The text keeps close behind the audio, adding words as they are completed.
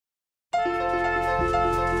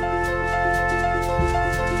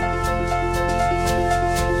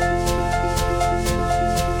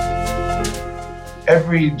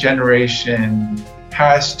every generation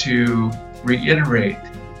has to reiterate,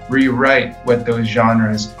 rewrite what those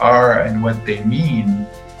genres are and what they mean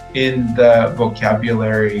in the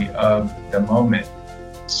vocabulary of the moment.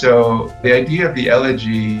 So the idea of the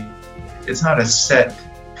elegy, it's not a set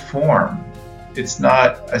form. It's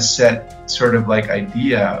not a set sort of like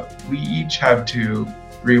idea. We each have to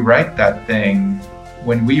rewrite that thing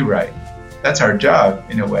when we write. That's our job,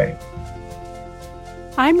 in a way.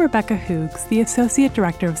 I'm Rebecca Hoogs, the Associate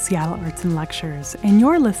Director of Seattle Arts and Lectures, and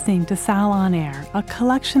you're listening to Sal on Air, a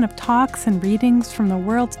collection of talks and readings from the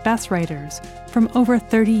world's best writers from over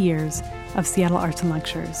 30 years of Seattle Arts and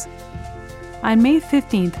Lectures. On May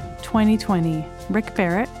 15th, 2020, Rick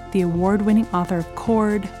Barrett, the award-winning author of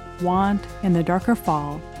Cord, Want, and The Darker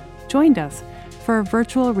Fall, joined us for a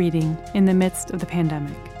virtual reading in the midst of the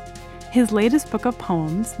pandemic. His latest book of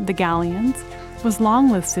poems, The Galleons, was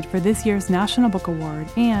longlisted for this year's National Book Award,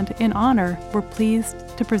 and in honor, we're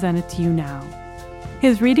pleased to present it to you now.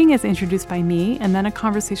 His reading is introduced by me, and then a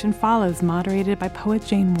conversation follows, moderated by poet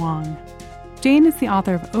Jane Wong. Jane is the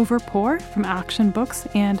author of Overpour from Action Books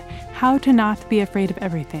and How to Not Be Afraid of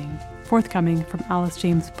Everything, forthcoming from Alice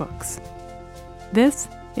James Books. This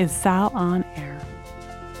is Sal on Air.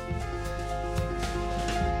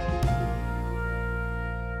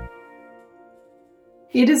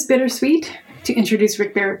 It is bittersweet to introduce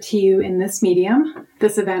Rick Barrett to you in this medium.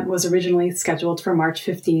 This event was originally scheduled for March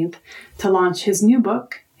 15th to launch his new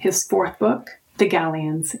book, his fourth book, The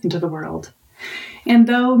Galleons, into the world. And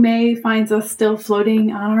though May finds us still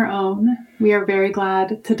floating on our own, we are very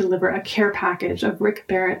glad to deliver a care package of Rick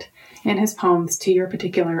Barrett and his poems to your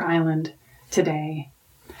particular island today.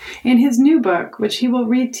 In his new book, which he will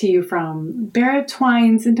read to you from, Barrett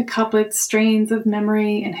twines into couplets strains of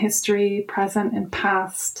memory and history, present and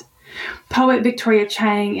past. Poet Victoria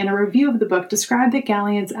Chang, in a review of the book, described the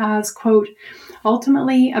Galleons as, quote,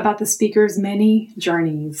 ultimately about the speaker's many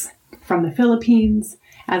journeys, from the Philippines,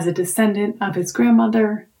 as a descendant of his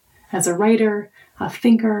grandmother, as a writer, a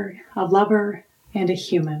thinker, a lover, and a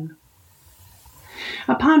human.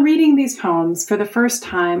 Upon reading these poems for the first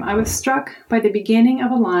time, I was struck by the beginning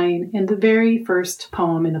of a line in the very first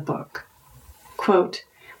poem in the book. Quote,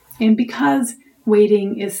 and because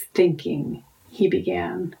waiting is thinking, he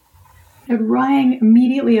began. It rang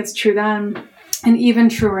immediately as true then, and even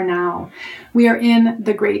truer now. We are in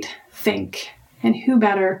the great think, and who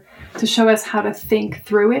better to show us how to think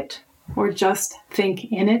through it, or just think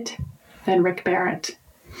in it, than Rick Barrett.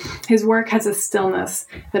 His work has a stillness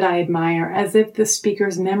that I admire, as if the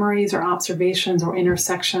speaker's memories or observations or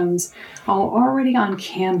intersections are already on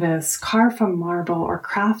canvas, carved from marble, or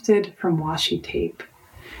crafted from washi tape.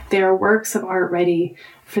 They are works of art ready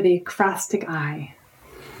for the ekphrastic eye.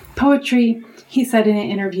 Poetry, he said in an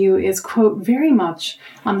interview, is, quote, very much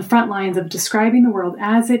on the front lines of describing the world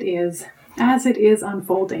as it is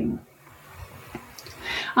unfolding.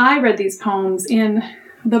 I read these poems in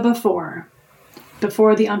the before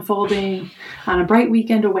the unfolding, on a bright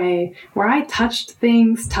weekend away, where I touched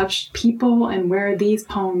things, touched people, and where these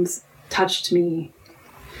poems touched me.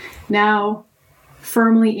 Now,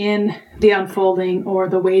 firmly in the unfolding, or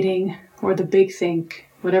the waiting, or the big think,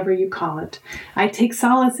 whatever you call it, I take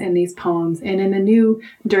solace in these poems and in the new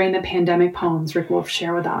during the pandemic poems Rick will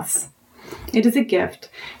share with us. It is a gift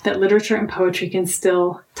that literature and poetry can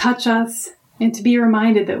still touch us, and to be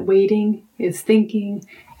reminded that waiting is thinking,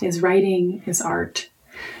 is writing, is art.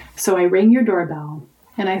 So I ring your doorbell,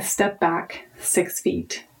 and I step back 6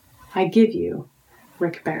 feet. I give you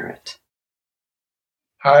Rick Barrett.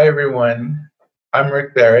 Hi, everyone. I'm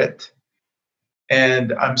Rick Barrett,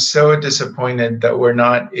 and I'm so disappointed that we're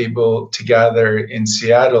not able to gather in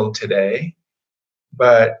Seattle today,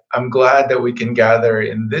 but I'm glad that we can gather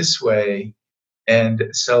in this way and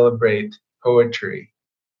celebrate poetry.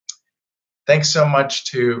 Thanks so much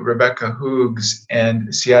to Rebecca Hoogs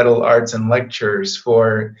and Seattle Arts and Lectures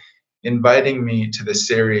for inviting me to the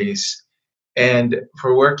series and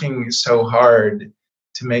for working so hard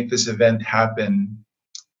to make this event happen.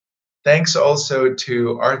 Thanks also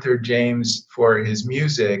to Arthur James for his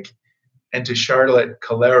music and to Charlotte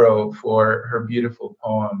Calero for her beautiful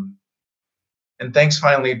poem. And thanks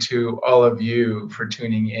finally to all of you for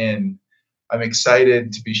tuning in. I'm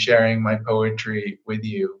excited to be sharing my poetry with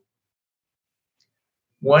you.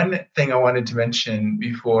 One thing I wanted to mention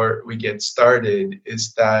before we get started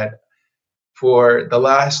is that for the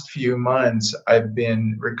last few months, I've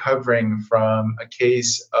been recovering from a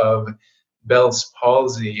case of Bell's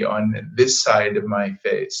palsy on this side of my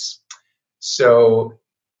face. So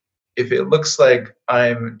if it looks like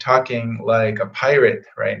I'm talking like a pirate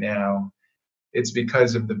right now, it's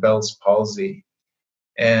because of the Bell's palsy.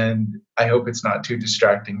 and I hope it's not too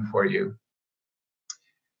distracting for you.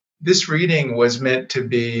 This reading was meant to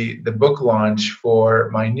be the book launch for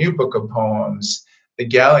my new book of poems, The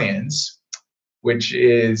Galleons, which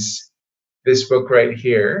is this book right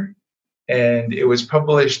here. And it was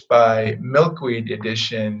published by Milkweed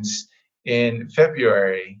Editions in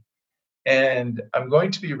February. And I'm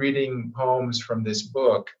going to be reading poems from this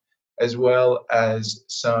book, as well as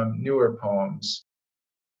some newer poems.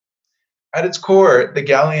 At its core, The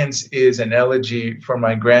Galleons is an elegy for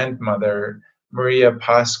my grandmother, Maria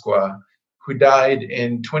Pasqua, who died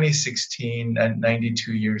in 2016 at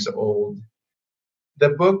 92 years old.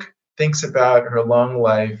 The book thinks about her long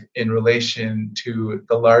life in relation to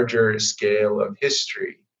the larger scale of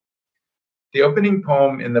history. The opening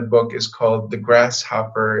poem in the book is called The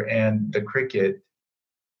Grasshopper and the Cricket.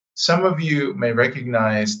 Some of you may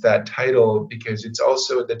recognize that title because it's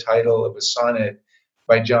also the title of a sonnet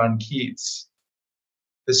by John Keats.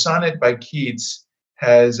 The sonnet by Keats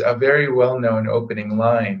has a very well-known opening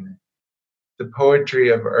line: "The poetry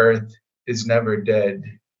of earth is never dead."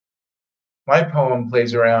 My poem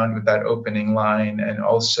plays around with that opening line and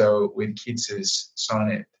also with Keats's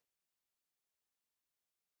sonnet.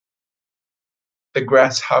 The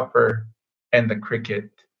Grasshopper and the Cricket.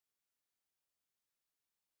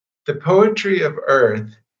 The poetry of earth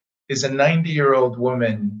is a 90-year-old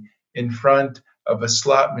woman in front of a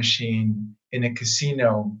slot machine in a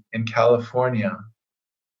casino in California.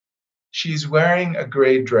 She's wearing a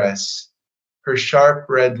gray dress, her sharp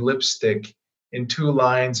red lipstick in 2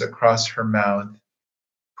 lines across her mouth,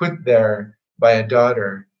 put there by a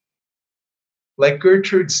daughter. Like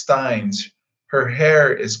Gertrude Stein's, her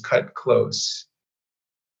hair is cut close.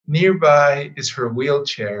 Nearby is her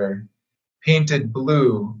wheelchair, painted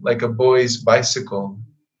blue like a boy's bicycle.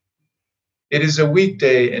 It is a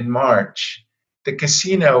weekday in March. The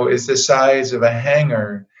casino is the size of a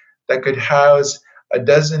hangar that could house a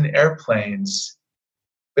dozen airplanes,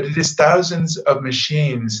 but it is thousands of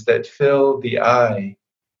machines that fill the eye,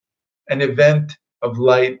 an event of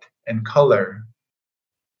light and color.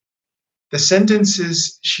 The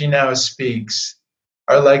sentences she now speaks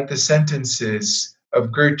are like the sentences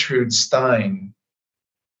of Gertrude Stein,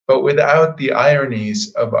 but without the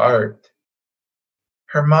ironies of art.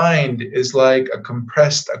 Her mind is like a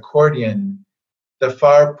compressed accordion, the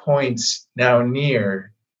far points now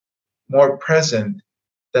near, more present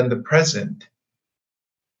than the present.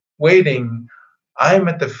 Waiting, I'm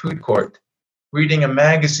at the food court, reading a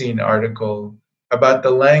magazine article about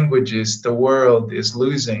the languages the world is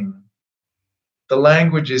losing. The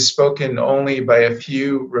languages spoken only by a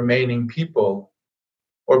few remaining people,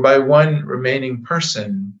 or by one remaining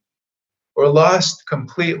person, or lost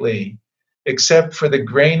completely, except for the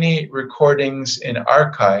grainy recordings in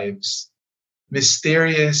archives,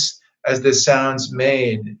 mysterious as the sounds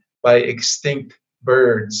made by extinct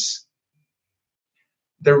birds.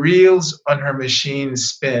 The reels on her machine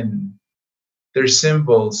spin, their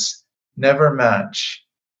symbols never match.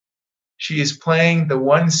 She is playing the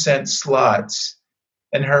 1-cent slots,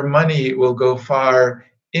 and her money will go far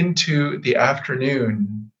into the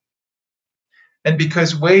afternoon. And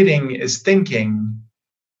because waiting is thinking,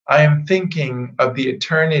 I am thinking of the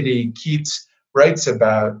eternity Keats writes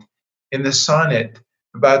about in the sonnet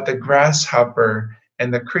about the grasshopper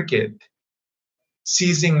and the cricket,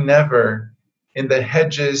 ceasing never in the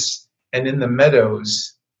hedges and in the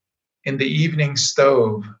meadows, in the evening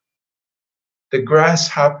stove, the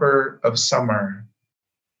grasshopper of summer,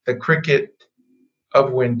 the cricket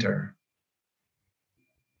of winter.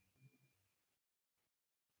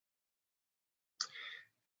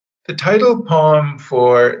 The title poem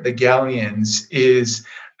for The Galleons is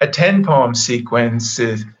a 10-poem sequence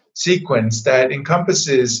that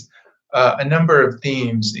encompasses a number of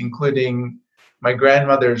themes, including my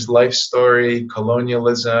grandmother's life story,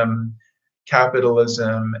 colonialism,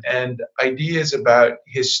 capitalism, and ideas about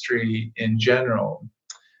history in general.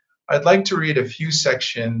 I'd like to read a few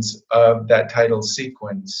sections of that title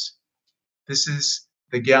sequence. This is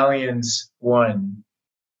The Galleons 1.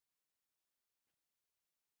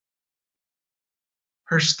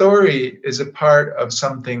 Her story is a part of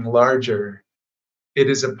something larger. It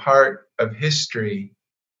is a part of history.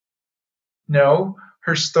 No,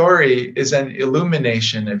 her story is an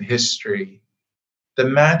illumination of history, the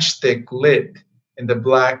matchstick lit in the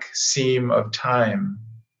black seam of time.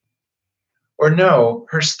 Or no,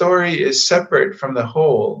 her story is separate from the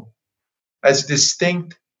whole, as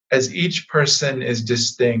distinct as each person is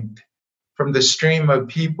distinct from the stream of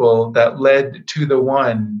people that led to the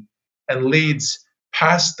one and leads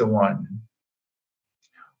past the one.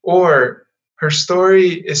 Or her story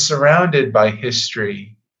is surrounded by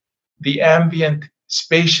history, the ambient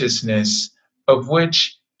spaciousness of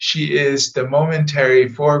which she is the momentary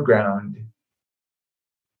foreground.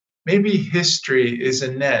 Maybe history is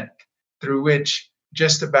a net through which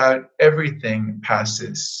just about everything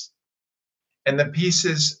passes, and the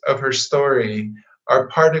pieces of her story are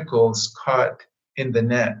particles caught in the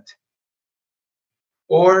net.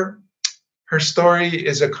 Or her story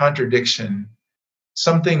is a contradiction,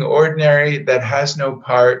 something ordinary that has no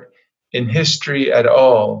part in history at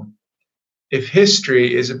all. If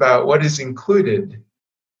history is about what is included,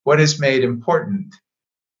 what is made important.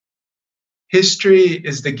 History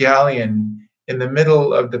is the galleon in the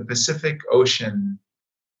middle of the Pacific Ocean,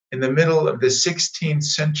 in the middle of the 16th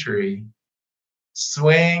century,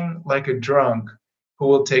 swaying like a drunk who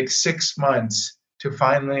will take 6 months to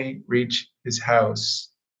finally reach his house.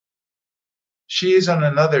 She is on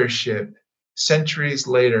another ship, centuries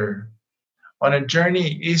later, on a journey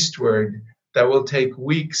eastward that will take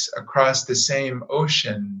weeks across the same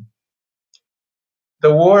ocean.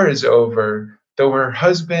 The war is over, though her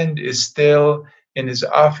husband is still in his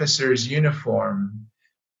officer's uniform,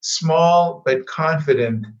 small but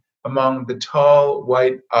confident among the tall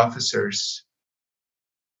white officers.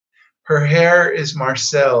 Her hair is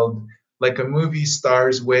marcelled like a movie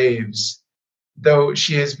star's waves, though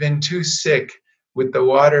she has been too sick with the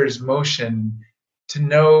water's motion to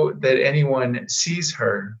know that anyone sees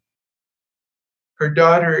her. Her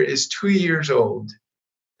daughter is 2 years old,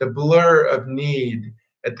 the blur of need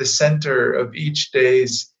at the center of each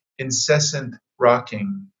day's incessant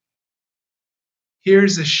rocking.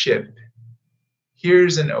 Here's a ship,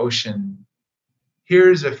 here's an ocean,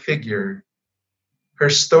 here's a figure, her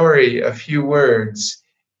story a few words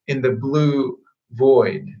in the blue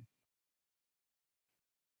void.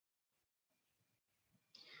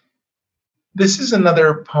 This is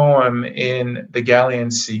another poem in the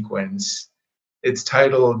Galleon sequence. It's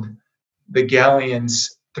titled The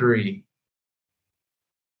Galleons 3.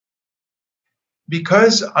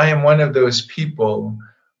 Because I am one of those people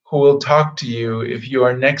who will talk to you if you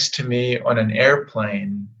are next to me on an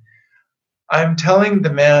airplane, I'm telling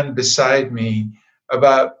the man beside me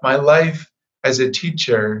about my life as a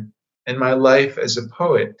teacher and my life as a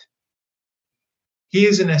poet. He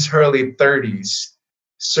is in his early 30s,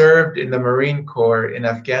 served in the Marine Corps in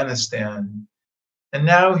Afghanistan, and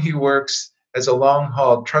now he works as a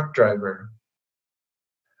long-haul truck driver.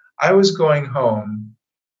 I was going home.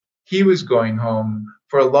 He was going home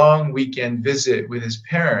for a long weekend visit with his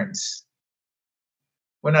parents.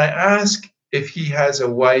 When I ask if he has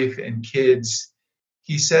a wife and kids,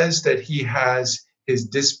 he says that he has his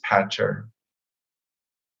dispatcher.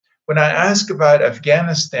 When I ask about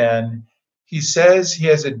Afghanistan, he says he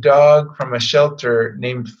has a dog from a shelter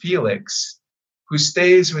named Felix, who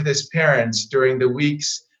stays with his parents during the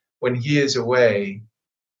weeks when he is away.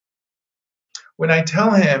 When I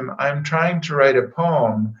tell him I'm trying to write a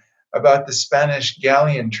poem about the Spanish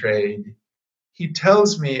galleon trade, he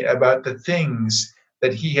tells me about the things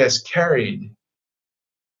that he has carried.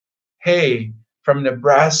 Hay from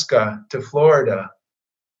Nebraska to Florida,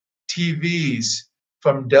 TVs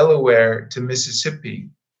from Delaware to Mississippi,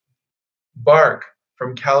 bark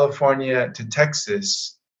from California to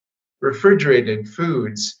Texas, refrigerated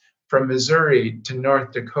foods from Missouri to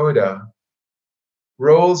North Dakota,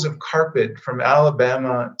 rolls of carpet from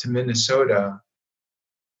Alabama to Minnesota,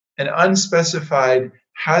 and unspecified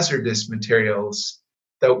hazardous materials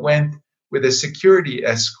that went with a security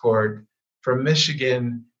escort from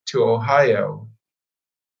Michigan to Ohio.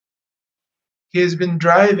 He has been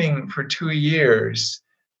driving for 2 years,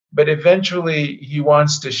 but eventually he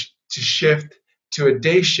wants to shift to a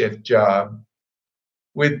day shift job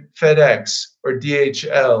with FedEx or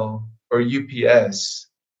DHL or UPS.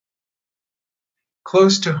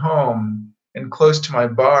 Close to home and close to my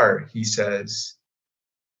bar, he says.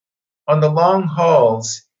 On the long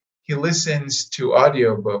hauls, he listens to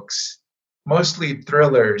audiobooks, mostly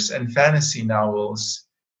thrillers and fantasy novels,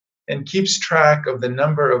 and keeps track of the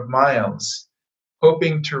number of miles,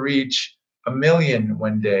 hoping to reach 1 million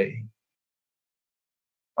one day.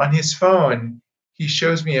 On his phone, he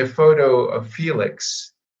shows me a photo of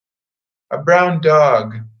Felix, a brown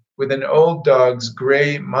dog with an old dog's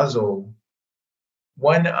gray muzzle,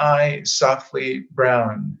 one eye softly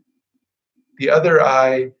brown, the other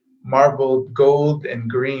eye marbled gold and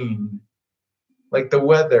green, like the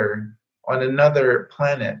weather on another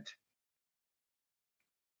planet.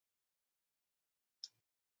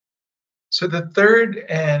 So the third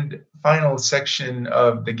and final section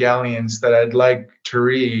of the Galleons that I'd like to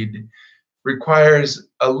read requires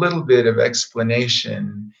a little bit of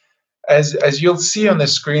explanation. As you'll see on the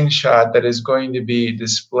screenshot that is going to be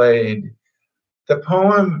displayed, The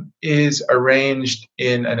poem is arranged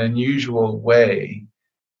in an unusual way.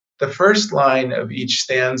 The first line of each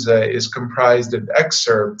stanza is comprised of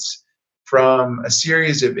excerpts from a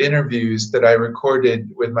series of interviews that I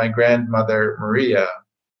recorded with my grandmother, Maria.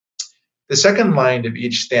 The second line of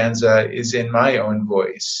each stanza is in my own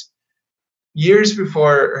voice. Years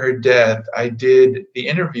before her death, I did the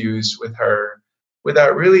interviews with her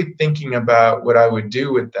without really thinking about what I would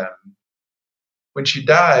do with them. When she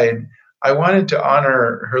died, I wanted to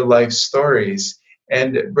honor her life stories,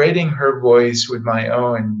 and braiding her voice with my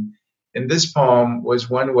own in this poem was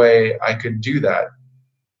one way I could do that.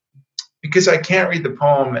 Because I can't read the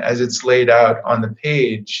poem as it's laid out on the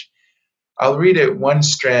page, I'll read it one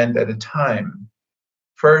strand at a time.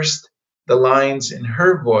 First, the lines in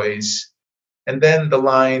her voice, and then the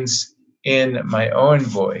lines in my own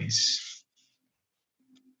voice.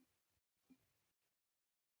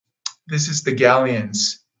 This is the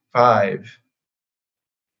Galleons 5.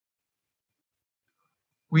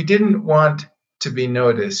 We didn't want to be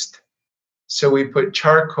noticed, so we put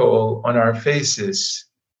charcoal on our faces,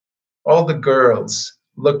 all the girls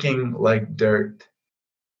looking like dirt.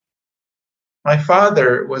 My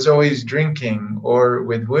father was always drinking or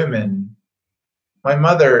with women. My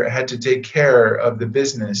mother had to take care of the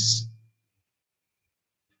business.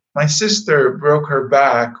 My sister broke her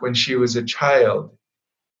back when she was a child.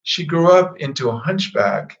 She grew up into a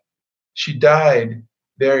hunchback. She died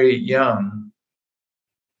very young.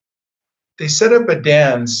 They set up a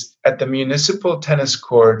dance at the municipal tennis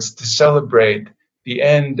courts to celebrate the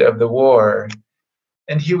end of the war,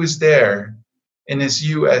 and he was there in his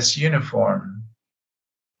US uniform.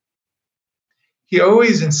 He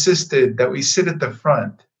always insisted that we sit at the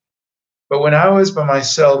front, but when I was by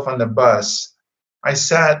myself on the bus, I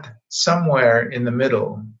sat somewhere in the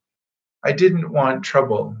middle. I didn't want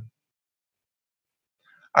trouble.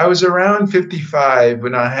 I was around 55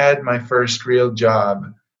 when I had my first real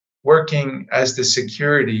job, working as the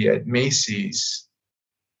security at Macy's.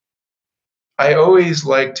 I always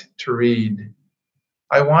liked to read.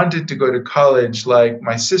 I wanted to go to college like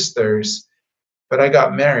my sisters, but I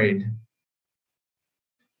got married.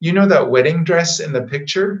 You know that wedding dress in the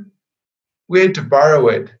picture? We had to borrow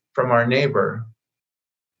it from our neighbor.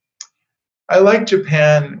 I liked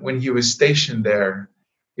Japan when he was stationed there.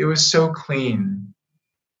 It was so clean.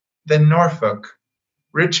 Then Norfolk,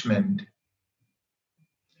 Richmond.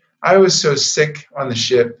 I was so sick on the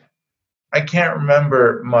ship. I can't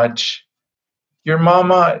remember much. Your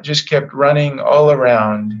mama just kept running all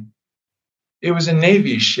around. It was a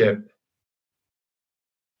Navy ship.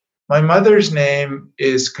 My mother's name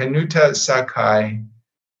is Kanuta Sakai,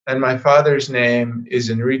 and my father's name is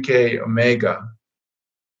Enrique Omega.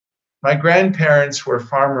 My grandparents were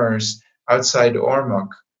farmers outside Ormuk.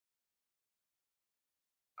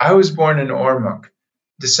 I was born in Ormuk,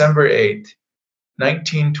 December 8,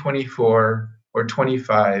 1924 or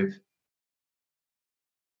 25.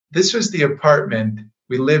 This was the apartment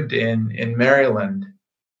we lived in Maryland.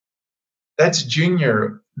 That's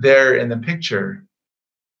Junior there in the picture.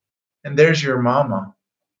 And there's your mama.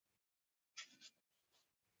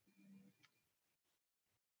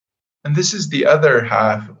 And this is the other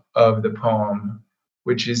half of the poem,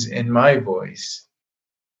 which is in my voice.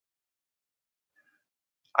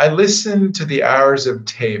 I listened to the hours of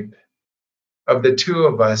tape of the two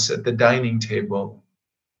of us at the dining table.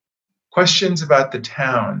 Questions about the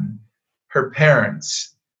town, her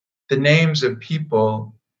parents, the names of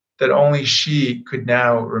people that only she could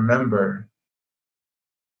now remember.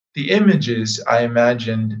 The images I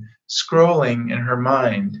imagined scrolling in her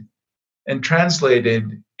mind and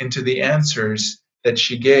translated into the answers that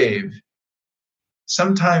she gave,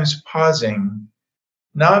 sometimes pausing,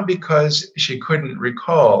 not because she couldn't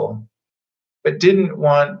recall, but didn't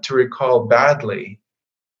want to recall badly.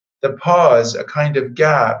 The pause, a kind of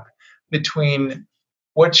gap between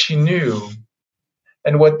what she knew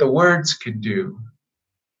and what the words could do.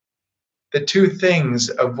 The two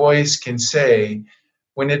things a voice can say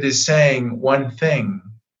when it is saying one thing.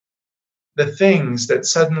 The things that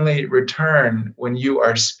suddenly return when you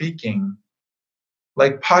are speaking,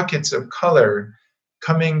 like pockets of color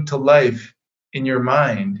coming to life in your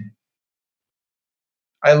mind.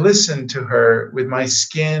 I listened to her with my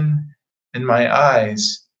skin and my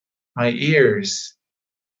eyes, my ears.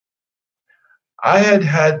 I had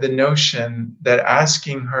had the notion that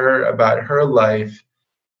asking her about her life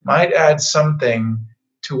might add something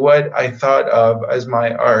to what I thought of as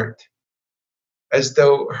my art, as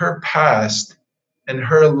though her past and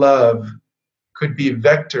her love could be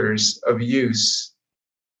vectors of use.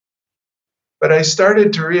 But I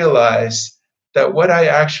started to realize that what I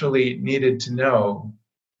actually needed to know,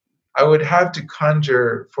 I would have to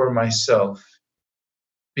conjure for myself,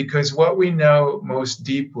 because what we know most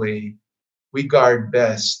deeply, we guard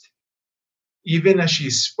best. Even as she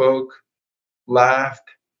spoke, laughed,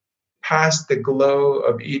 passed the glow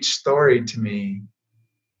of each story to me,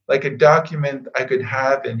 like a document I could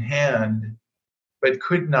have in hand, but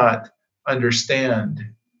could not understand.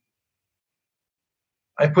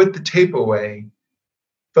 I put the tape away,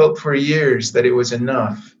 felt for years that it was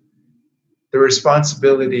enough, the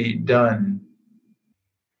responsibility done.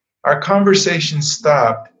 Our conversation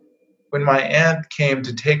stopped when my aunt came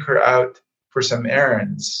to take her out for some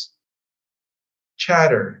errands.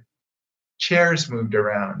 Chatter, chairs moved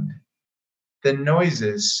around, then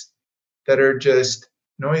noises that are just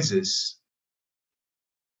noises.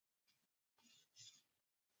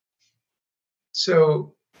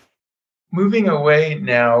 So, moving away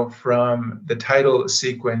now from the title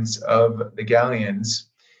sequence of The Galleons,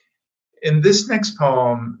 in this next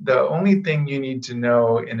poem, the only thing you need to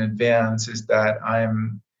know in advance is that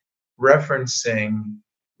I'm referencing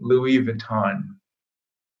Louis Vuitton.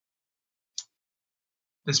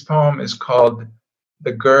 This poem is called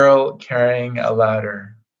The Girl Carrying a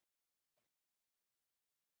Ladder.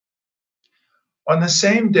 On the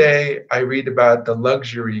same day, I read about the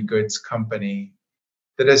luxury goods company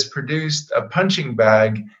that has produced a punching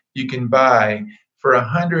bag you can buy for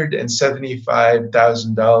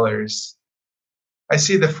 $175,000. I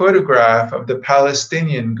see the photograph of the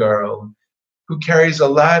Palestinian girl who carries a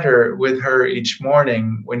ladder with her each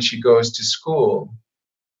morning when she goes to school.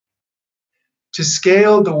 To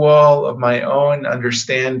scale the wall of my own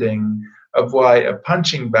understanding of why a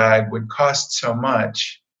punching bag would cost so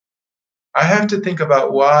much, I have to think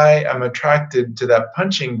about why I'm attracted to that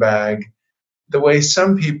punching bag the way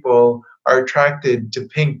some people are attracted to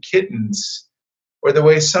pink kittens, or the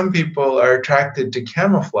way some people are attracted to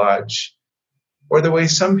camouflage, or the way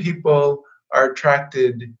some people are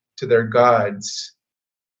attracted to their gods.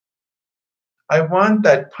 I want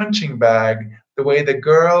that punching bag the way the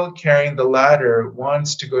girl carrying the ladder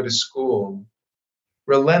wants to go to school,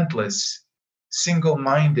 relentless,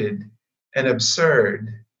 single-minded, and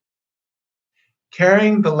absurd.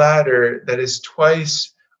 Carrying the ladder that is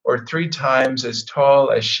twice or three times as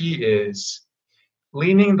tall as she is,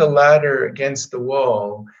 leaning the ladder against the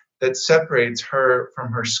wall that separates her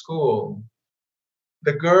from her school.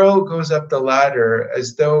 The girl goes up the ladder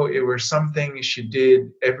as though it were something she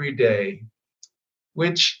did every day,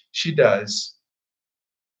 which she does.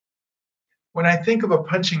 When I think of a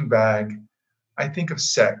punching bag, I think of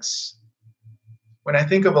sex. When I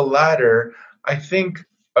think of a ladder, I think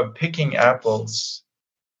of picking apples.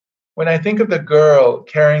 When I think of the girl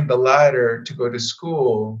carrying the ladder to go to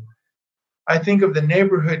school, I think of the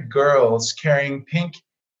neighborhood girls carrying pink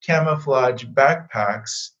camouflage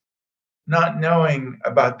backpacks, not knowing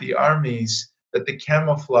about the armies that the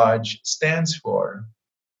camouflage stands for.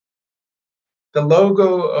 The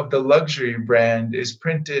logo of the luxury brand is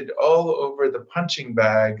printed all over the punching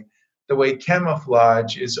bag the way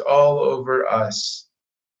camouflage is all over us.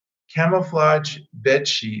 Camouflage bed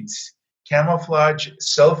sheets, camouflage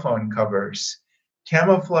cell phone covers,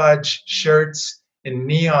 camouflage shirts in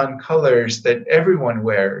neon colors that everyone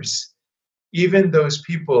wears, even those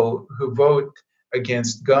people who vote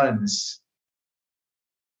against guns.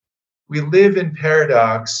 We live in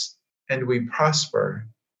paradox and we prosper.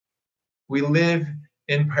 We live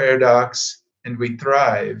in paradox and we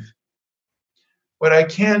thrive. What I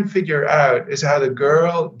can figure out is how the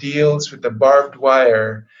girl deals with the barbed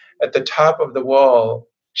wire at the top of the wall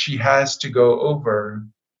she has to go over,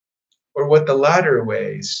 or what the ladder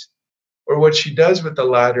weighs, or what she does with the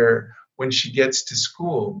ladder when she gets to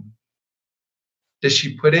school. Does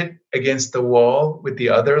she put it against the wall with the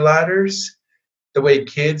other ladders, the way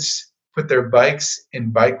kids put their bikes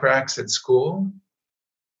in bike racks at school?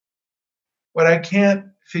 What I can't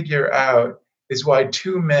figure out is why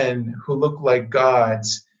two men who look like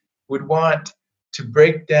gods would want to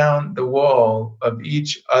break down the wall of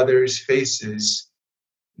each other's faces,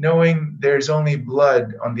 knowing there's only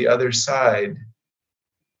blood on the other side,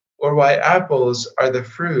 or why apples are the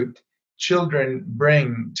fruit children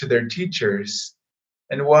bring to their teachers,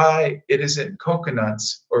 and why it isn't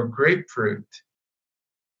coconuts or grapefruit,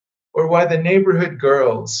 or why the neighborhood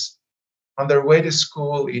girls, on their way to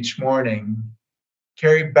school each morning,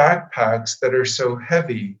 carry backpacks that are so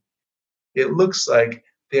heavy it looks like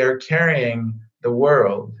they are carrying the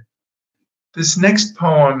world. This next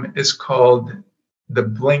poem is called The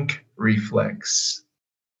Blink Reflex.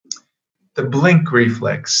 The blink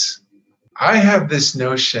reflex. I have this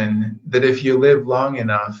notion that if you live long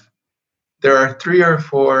enough, there are 3 or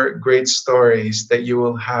 4 great stories that you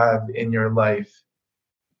will have in your life.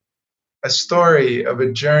 a story of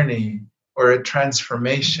a journey or a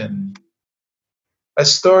transformation, a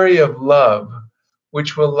story of love,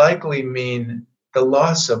 which will likely mean the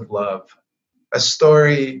loss of love, a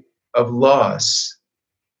story of loss,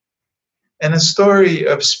 and a story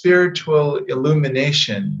of spiritual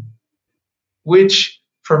illumination, which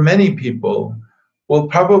for many people will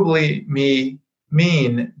probably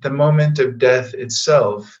mean the moment of death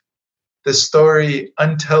itself, the story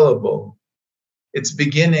untellable, its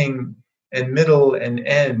beginning and middle and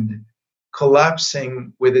end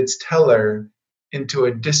collapsing with its teller into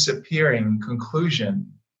a disappearing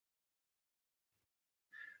conclusion.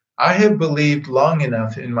 I have believed long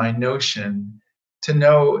enough in my notion to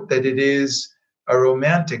know that it is a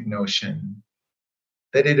romantic notion,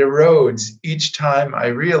 that it erodes each time I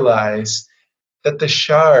realize that the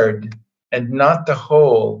shard and not the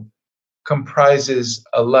whole comprises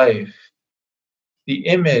a life, the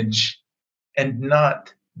image and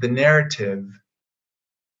not the narrative.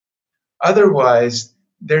 Otherwise,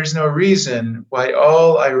 there's no reason why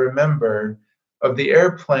all I remember of the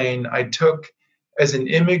airplane I took as an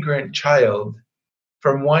immigrant child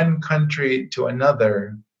from one country to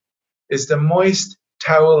another is the moist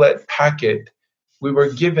towelette packet we were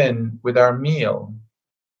given with our meal,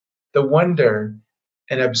 the wonder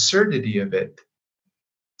and absurdity of it.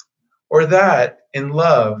 Or that in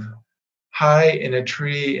love, high in a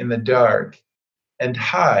tree in the dark, and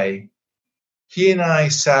high, he and I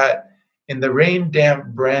sat in the rain-damp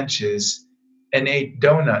branches and ate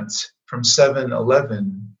donuts from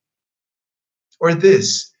 7-Eleven. Or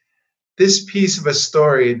this piece of a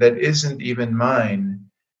story that isn't even mine,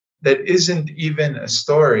 that isn't even a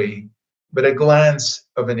story, but a glance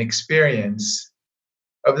of an experience,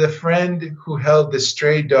 of the friend who held the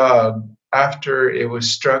stray dog after it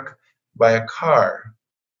was struck by a car.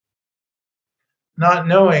 Not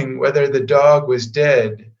knowing whether the dog was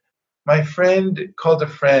dead, my friend called a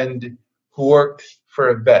friend who worked for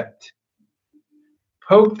a vet.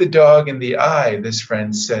 Poke the dog in the eye, this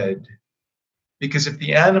friend said, because if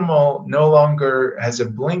the animal no longer has a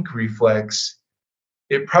blink reflex,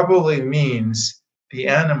 it probably means the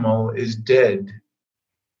animal is dead.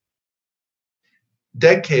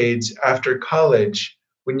 Decades after college,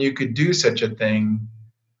 when you could do such a thing,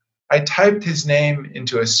 I typed his name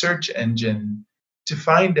into a search engine to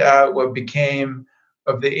find out what became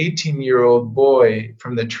of the 18-year-old boy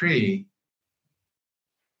from the tree.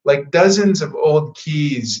 Like dozens of old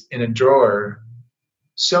keys in a drawer,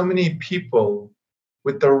 so many people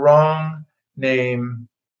with the wrong name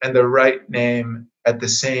and the right name at the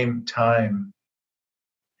same time.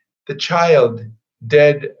 The child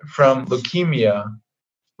dead from leukemia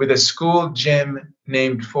with a school gym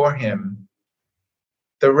named for him.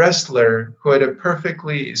 The wrestler who had a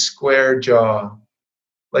perfectly square jaw,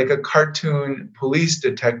 like a cartoon police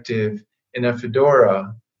detective in a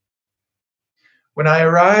fedora. When I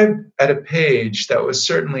arrived at a page that was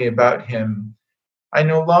certainly about him, I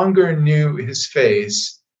no longer knew his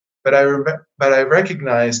face, but I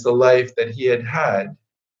recognized the life that he had had.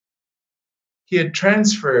 He had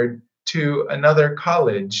transferred to another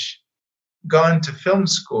college, gone to film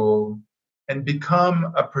school, and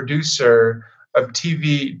become a producer of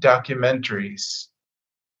TV documentaries.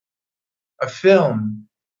 A film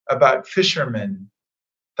about fishermen,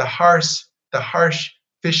 the harsh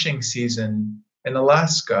fishing season in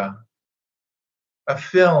Alaska, a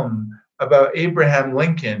film about Abraham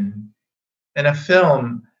Lincoln, and a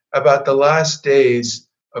film about the last days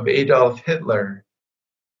of Adolf Hitler,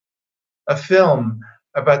 a film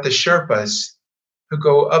about the Sherpas who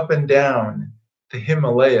go up and down the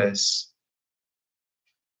Himalayas.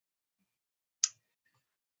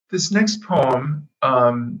 This next poem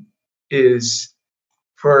is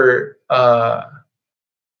for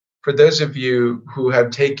those of you who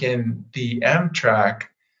have taken the Amtrak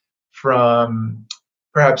from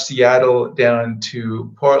perhaps Seattle down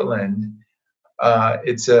to Portland.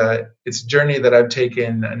 It's a journey that I've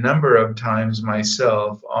taken a number of times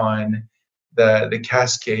myself on the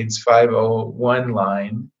Cascades 501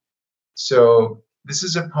 line. So this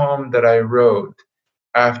is a poem that I wrote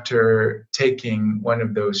after taking one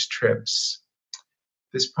of those trips.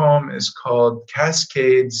 This poem is called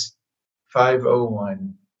Cascades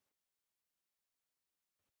 501.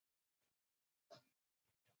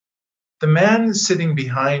 The man sitting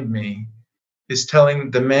behind me is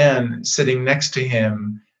telling the man sitting next to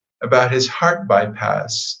him about his heart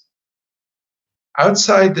bypass.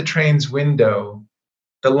 Outside the train's window,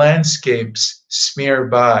 the landscapes smear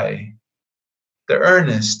by, the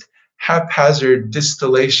earnest, haphazard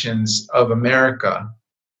distillations of America,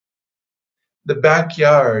 the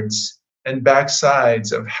backyards and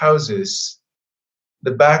backsides of houses,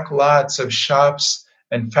 the back lots of shops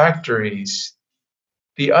and factories,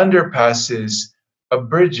 the underpasses of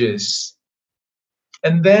bridges,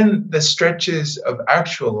 and then the stretches of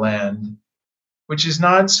actual land, which is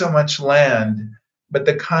not so much land, but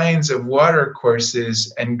the kinds of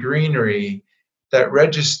watercourses and greenery that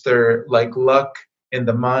register like luck in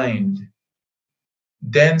the mind.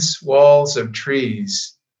 Dense walls of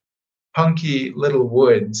trees, punky little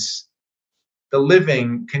woods, the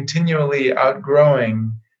living continually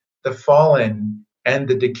outgrowing the fallen and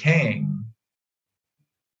the decaying,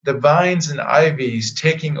 the vines and ivies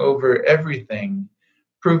taking over everything,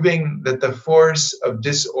 proving that the force of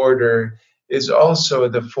disorder is also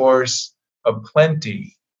the force of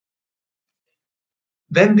plenty.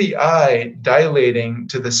 Then the eye dilating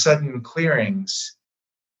to the sudden clearings,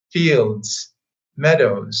 fields,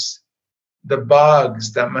 meadows, the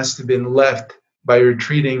bogs that must have been left by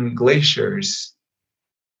retreating glaciers,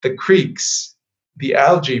 the creeks, the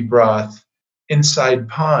algae broth inside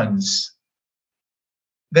ponds.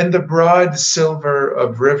 Then the broad silver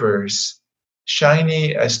of rivers,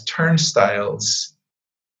 shiny as turnstiles.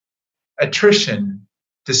 Attrition,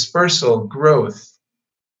 dispersal, growth,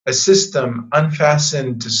 a system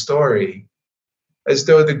unfastened to story, as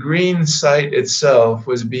though the green site itself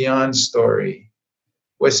was beyond story,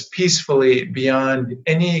 was peacefully beyond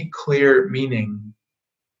any clear meaning.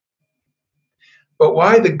 But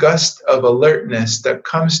why the gust of alertness that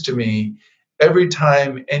comes to me every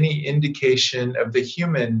time any indication of the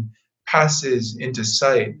human passes into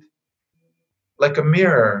sight? Like a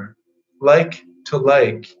mirror, like to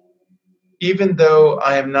like, even though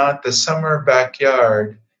I am not the summer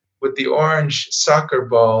backyard with the orange soccer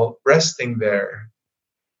ball resting there,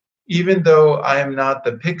 even though I am not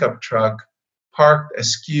the pickup truck parked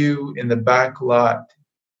askew in the back lot,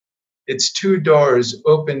 its two doors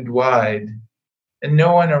opened wide, and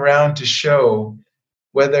no one around to show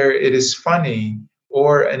whether it is funny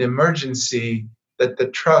or an emergency that the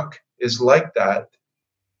truck is like that.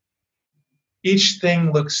 Each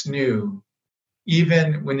thing looks new,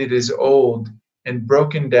 even when it is old and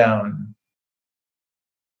broken down.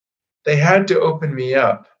 They had to open me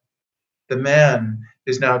up. The man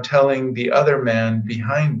is now telling the other man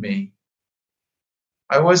behind me.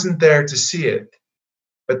 I wasn't there to see it,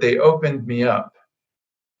 but they opened me up.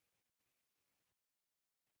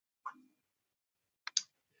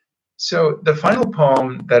 So the final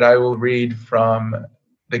poem that I will read from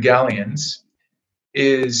The Galleons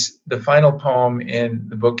is the final poem in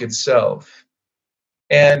the book itself.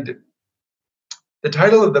 And the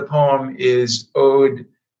title of the poem is Ode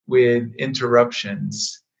with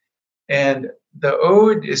Interruptions. And the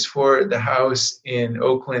ode is for the house in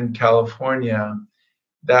Oakland, California,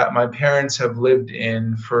 that my parents have lived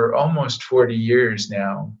in for almost 40 years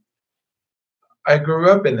now. I grew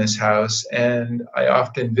up in this house and I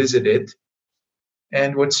often visit it.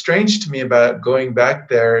 And what's strange to me about going back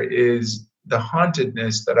there is the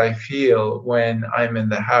hauntedness that I feel when I'm in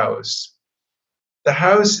the house. The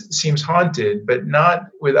house seems haunted, but not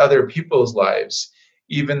with other people's lives,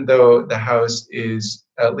 even though the house is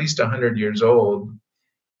at least 100 years old.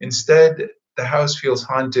 Instead, the house feels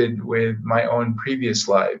haunted with my own previous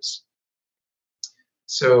lives.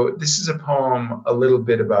 So this is a poem a little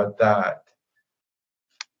bit about that.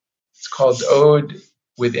 It's called Ode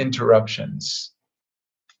with Interruptions.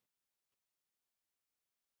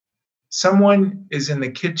 Someone is in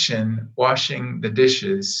the kitchen washing the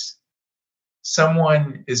dishes.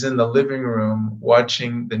 Someone is in the living room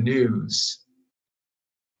watching the news.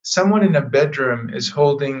 Someone in a bedroom is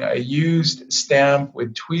holding a used stamp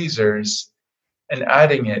with tweezers and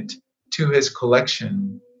adding it to his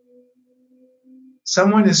collection.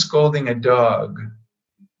 Someone is scolding a dog,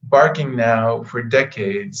 barking now for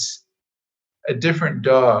decades, a different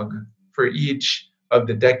dog for each of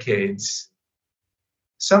the decades.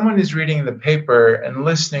 Someone is reading the paper and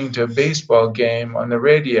listening to a baseball game on the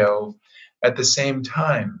radio at the same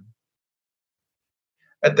time.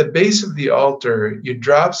 At the base of the altar, you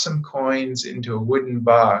drop some coins into a wooden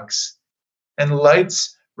box, and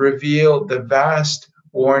lights reveal the vast,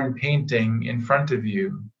 worn painting in front of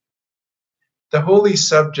you. The holy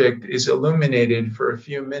subject is illuminated for a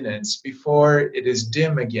few minutes before it is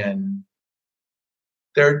dim again.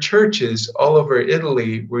 There are churches all over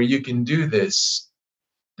Italy where you can do this.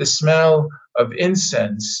 The smell of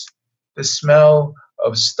incense, the smell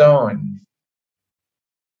of stone.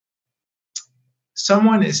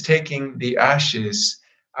 Someone is taking the ashes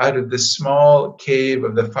out of the small cave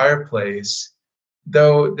of the fireplace,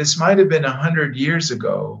 though this might have been 100 years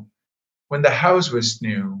ago when the house was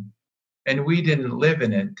new and we didn't live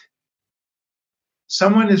in it.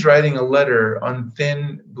 Someone is writing a letter on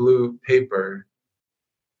thin blue paper.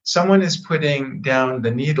 Someone is putting down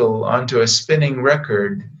the needle onto a spinning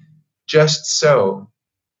record, just so.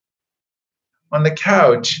 On the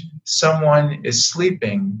couch, someone is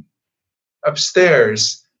sleeping.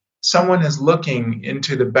 Upstairs, someone is looking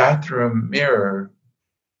into the bathroom mirror.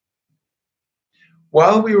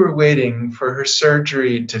 While we were waiting for her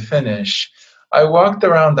surgery to finish, I walked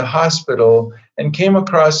around the hospital and came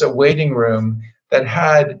across a waiting room that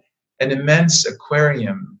had an immense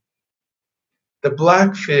aquarium. The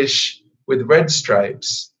black fish with red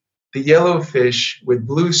stripes, the yellow fish with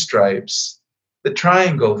blue stripes, the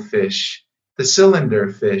triangle fish, the cylinder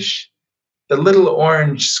fish, the little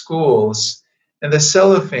orange schools, and the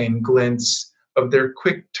cellophane glints of their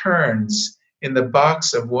quick turns in the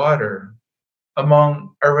box of water,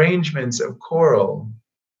 among arrangements of coral,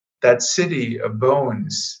 that city of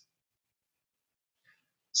bones.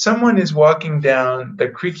 Someone is walking down the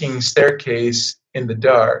creaking staircase in the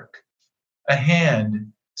dark, a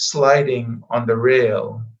hand sliding on the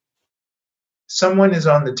rail. Someone is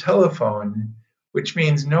on the telephone, which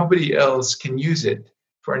means nobody else can use it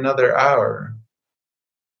for another hour.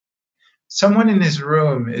 Someone in his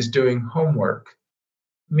room is doing homework,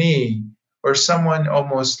 me or someone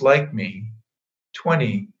almost like me,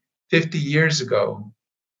 20, 50 years ago.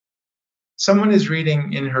 Someone is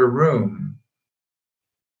reading in her room.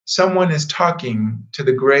 Someone is talking to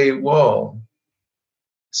the gray wall.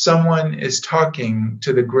 Someone is talking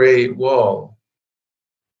to the gray wall.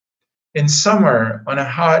 In summer, on a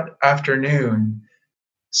hot afternoon,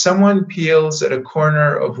 someone peels at a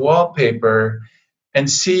corner of wallpaper and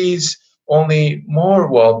sees only more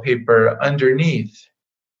wallpaper underneath.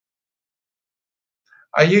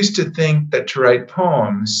 I used to think that to write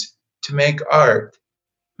poems, to make art,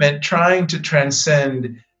 meant trying to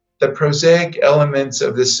transcend the prosaic elements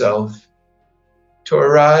of the self, to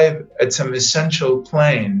arrive at some essential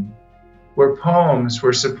plane where poems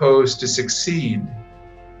were supposed to succeed.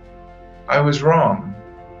 I was wrong.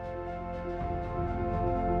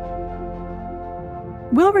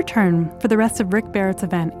 We'll return for the rest of Rick Barrett's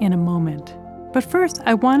event in a moment. But first,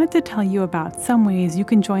 I wanted to tell you about some ways you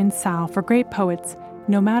can join Sal for Great Poets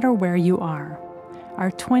no matter where you are.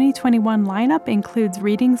 Our 2021 lineup includes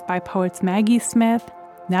readings by poets Maggie Smith,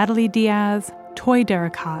 Natalie Diaz, Toy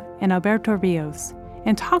Derricotte, and Alberto Rios,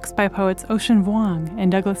 and talks by poets Ocean Vuong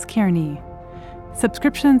and Douglas Kearney.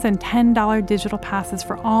 Subscriptions and $10 digital passes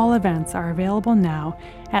for all events are available now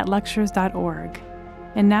at lectures.org.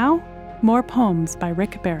 And now, more poems by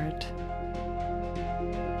Rick Barrett.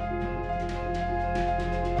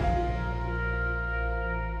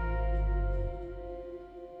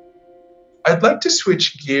 I'd like to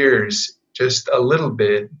switch gears just a little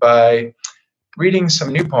bit by reading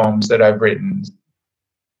some new poems that I've written.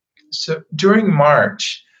 So during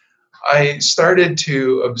March, I started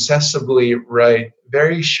to obsessively write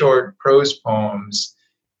very short prose poems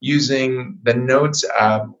using the Notes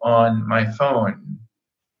app on my phone.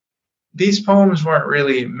 These poems weren't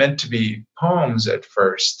really meant to be poems at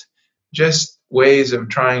first, just ways of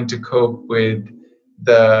trying to cope with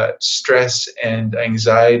the stress and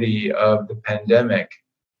anxiety of the pandemic.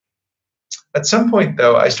 At some point,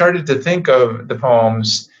 though, I started to think of the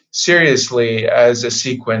poems seriously as a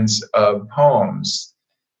sequence of poems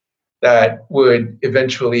that would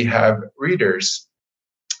eventually have readers.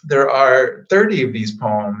 There are 30 of these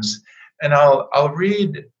poems, and I'll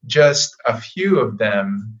read just a few of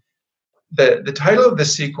them. The title of the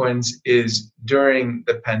sequence is During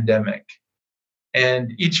the Pandemic,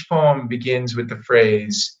 and each poem begins with the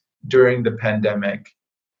phrase, during the pandemic.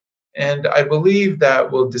 And I believe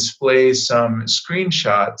that will display some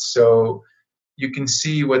screenshots so you can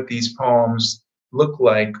see what these poems look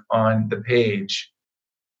like on the page.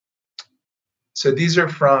 So these are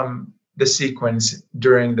from the sequence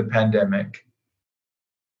During the Pandemic.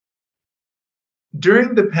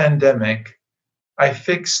 During the pandemic, I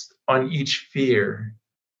fixed on each fear.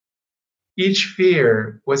 Each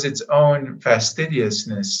fear was its own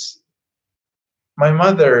fastidiousness. My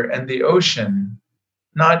mother and the ocean,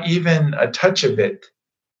 not even a touch of it,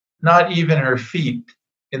 not even her feet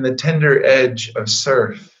in the tender edge of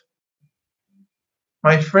surf.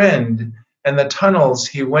 My friend and the tunnels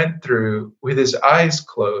he went through with his eyes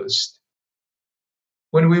closed.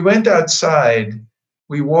 When we went outside,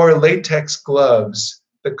 we wore latex gloves,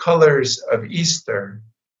 the colors of Easter.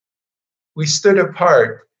 We stood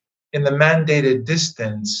apart in the mandated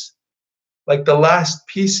distance, like the last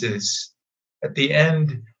pieces at the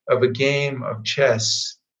end of a game of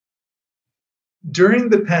chess. During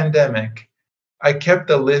the pandemic, I kept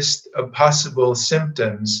a list of possible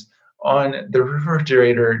symptoms on the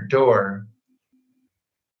refrigerator door.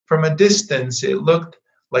 From a distance, it looked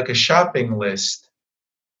like a shopping list.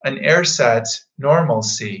 an ersatz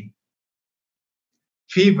normalcy.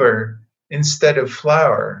 Fever instead of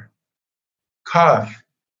flour, cough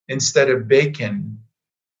instead of bacon,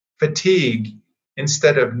 fatigue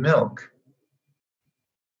instead of milk.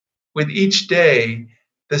 With each day,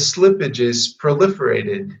 the slippages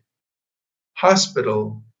proliferated.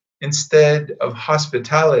 Hospital instead of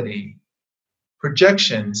hospitality,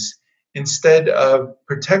 projections instead of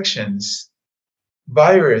protections,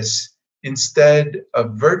 virus instead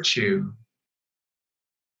of virtue,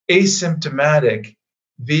 asymptomatic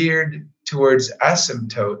veered towards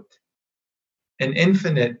asymptote, an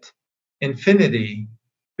infinite infinity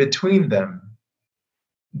between them.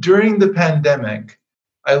 During the pandemic,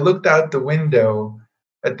 I looked out the window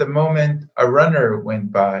at the moment a runner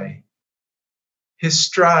went by. His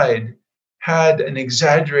stride had an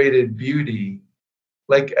exaggerated beauty,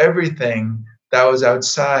 like everything that was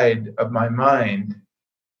outside of my mind.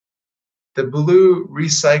 The blue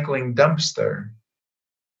recycling dumpster,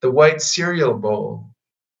 the white cereal bowl,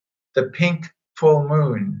 the pink full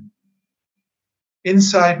moon.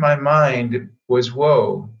 Inside my mind was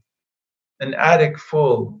woe, an attic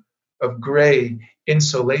full of gray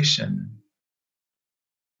insulation.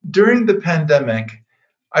 During the pandemic,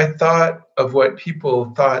 I thought of what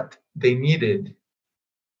people thought they needed: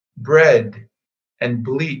 bread and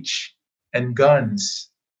bleach and guns.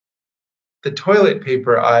 The toilet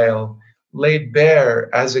paper aisle laid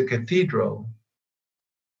bare as a cathedral.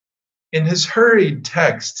 In his hurried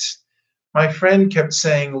texts, my friend kept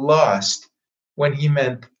saying lost when he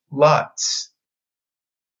meant lots.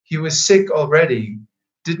 He was sick already,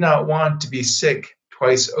 did not want to be sick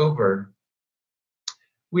twice over.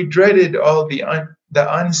 We dreaded all the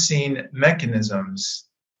unseen mechanisms,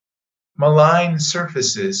 malign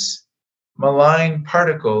surfaces, malign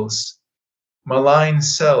particles, malign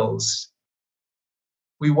cells.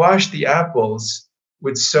 We washed the apples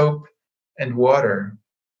with soap and water.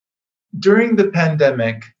 During the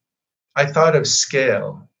pandemic, I thought of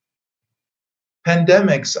scale.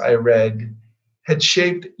 Pandemics, I read, had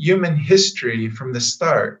shaped human history from the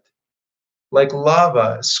start, like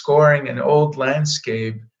lava scoring an old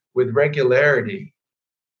landscape with regularity.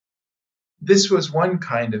 This was one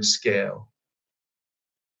kind of scale.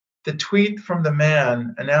 The tweet from the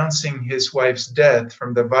man announcing his wife's death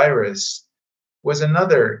from the virus was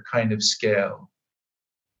another kind of scale.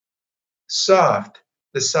 Soft,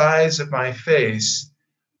 the size of my face,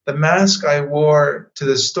 the mask I wore to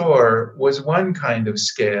the store was one kind of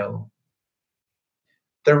scale.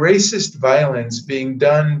 The racist violence being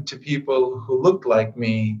done to people who looked like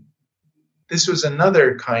me, this was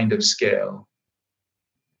another kind of scale.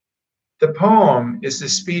 The poem is the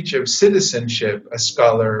speech of citizenship, a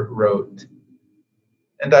scholar wrote,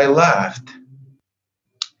 and I laughed.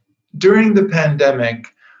 During the pandemic,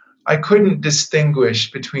 I couldn't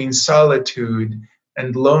distinguish between solitude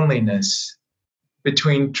and loneliness,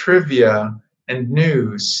 between trivia and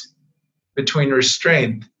news, between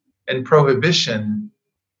restraint and prohibition.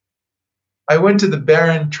 I went to the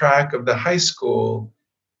barren track of the high school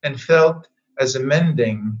and felt as a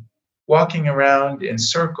mending, walking around in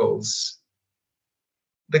circles.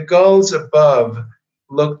 The gulls above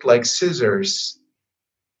looked like scissors.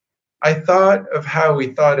 I thought of how we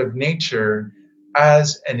thought of nature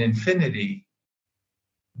as an infinity.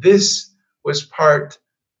 This was part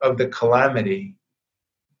of the calamity.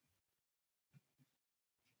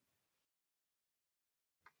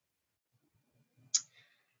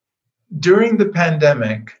 During the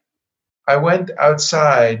pandemic, I went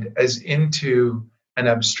outside as into an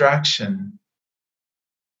abstraction.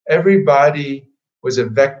 Every body was a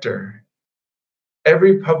vector.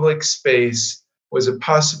 Every public space was a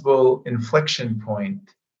possible inflection point.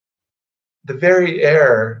 The very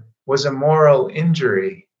air was a moral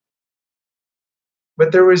injury.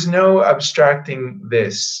 But there was no abstracting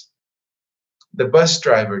this. The bus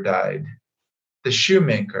driver died, the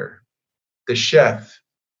shoemaker, the chef,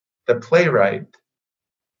 the playwright,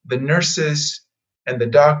 the nurses and the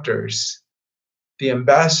doctors, the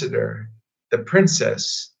ambassador, the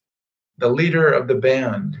princess, the leader of the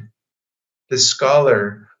band, the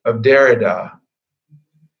scholar of Derrida.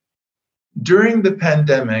 During the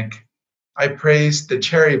pandemic, I praised the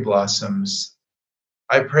cherry blossoms.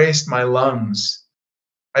 I praised my lungs.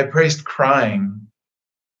 I praised crying.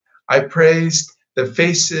 I praised the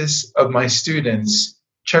faces of my students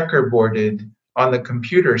checkerboarded on the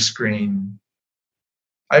computer screen.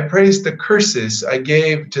 I praised the curses I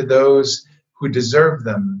gave to those who deserved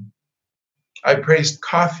them. I praised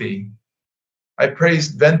coffee. I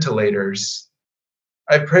praised ventilators.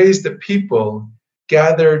 I praised the people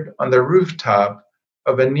gathered on the rooftop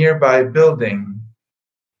of a nearby building,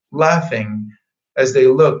 laughing as they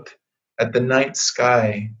look at the night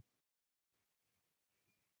sky.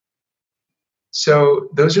 So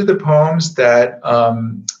those are the poems that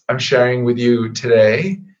I'm sharing with you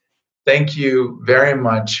today. Thank you very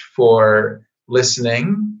much for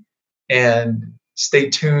listening, and stay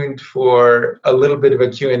tuned for a little bit of a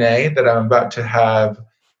Q&A that I'm about to have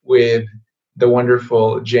with the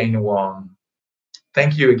wonderful Jane Wong.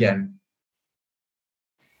 Thank you again.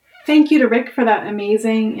 Thank you to Rick for that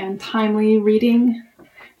amazing and timely reading.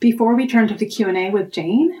 Before we turn to the Q&A with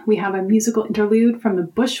Jane, we have a musical interlude from the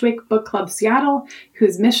Bushwick Book Club Seattle,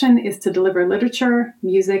 whose mission is to deliver literature,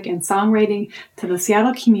 music, and songwriting to the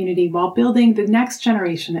Seattle community while building the next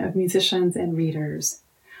generation of musicians and readers.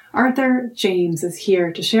 Arthur James is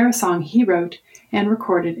here to share a song he wrote and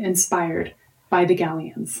recorded inspired by the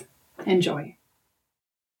Galleons. Enjoy.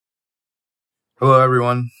 Hello,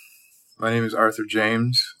 everyone. My name is Arthur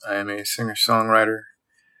James. I am a singer-songwriter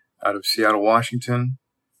out of Seattle, Washington.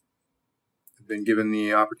 I've been given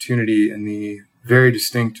the opportunity and the very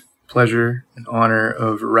distinct pleasure and honor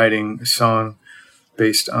of writing a song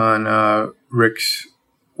based on Rick's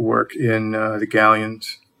work in the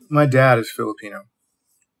Galleons. My dad is Filipino.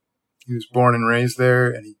 He was born and raised there,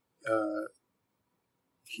 and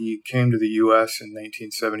he came to the U.S. in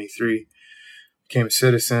 1973, became a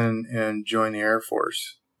citizen, and joined the Air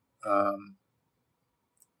Force.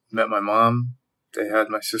 Met my mom. They had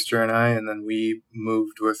my sister and I, and then we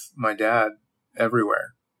moved with my dad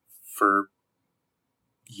everywhere for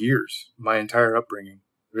years, my entire upbringing,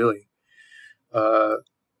 really,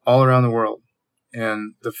 all around the world.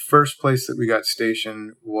 And the first place that we got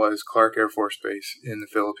stationed was Clark Air Force Base in the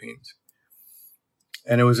Philippines.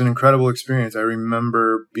 And it was an incredible experience. I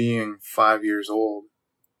remember being 5 years old,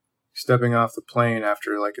 stepping off the plane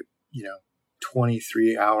after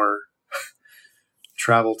 23-hour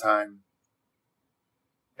travel time.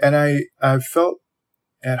 And I felt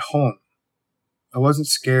at home. I wasn't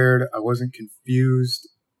scared. I wasn't confused.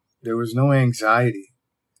 There was no anxiety.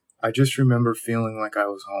 I just remember feeling like I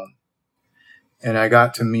was home. And I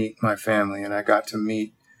got to meet my family, and I got to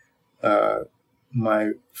meet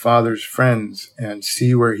my father's friends and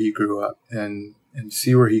see where he grew up and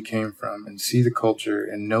see where he came from and see the culture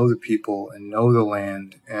and know the people and know the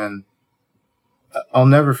land. And I'll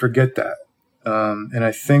never forget that. And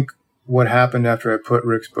I think what happened after I put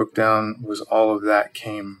Rick's book down was all of that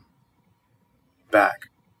came back.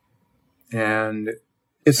 And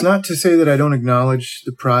it's not to say that I don't acknowledge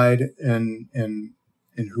the pride and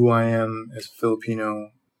who I am as a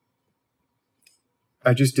Filipino.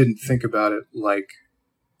 I just didn't think about it I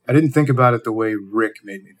didn't think about it the way Rick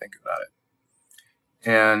made me think about it.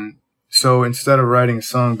 And so instead of writing a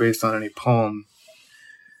song based on any poem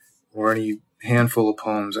or any handful of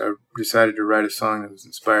poems, I decided to write a song that was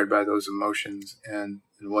inspired by those emotions and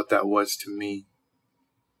what that was to me,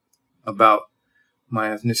 about my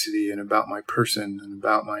ethnicity and about my person and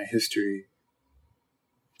about my history.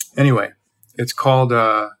 Anyway, it's called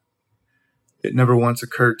It Never Once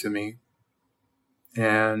Occurred to Me.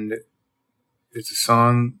 And it's a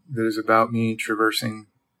song that is about me traversing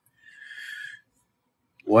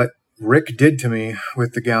what Rick did to me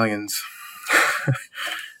with the Galleons.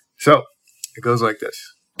 So, it goes like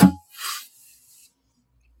this.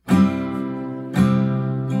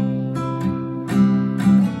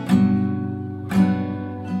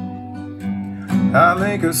 I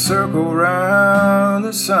make a circle round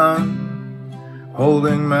the sun,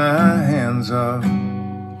 holding my hands up.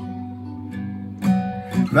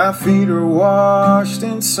 My feet are washed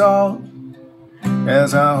in salt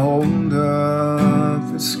as I hold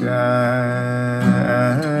up the sky.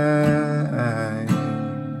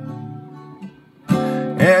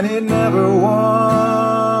 And it never once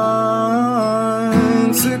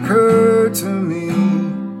occurred to me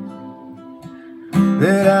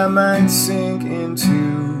that I might sink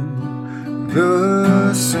into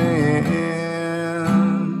the sand.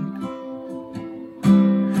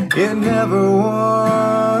 It never once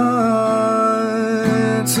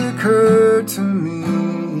occurred to me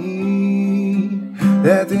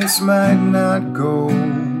that this might not go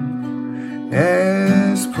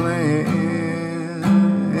as planned.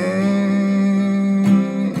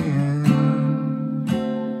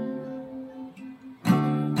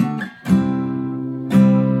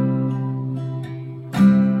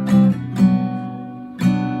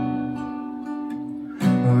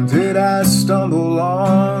 Did I stumble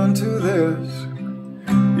onto this,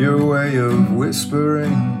 your way of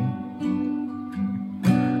whispering?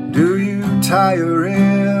 Do you tire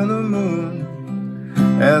in the moon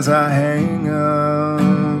as I hang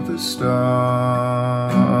up the stars?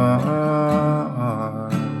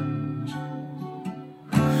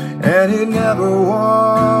 And it never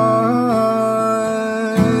once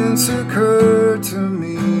occurred to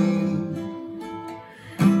me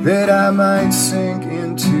that I might sink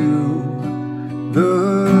into the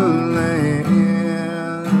land.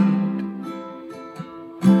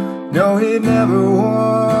 No, it never once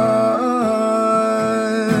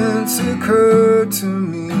occurred to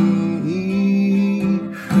me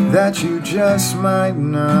that you just might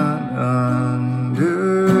not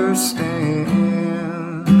understand.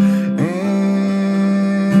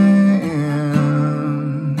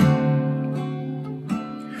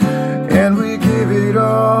 And we give it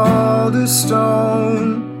all to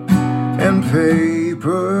stone and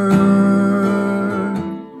paper.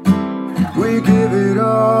 We give it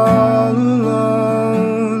all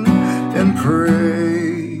alone and pray.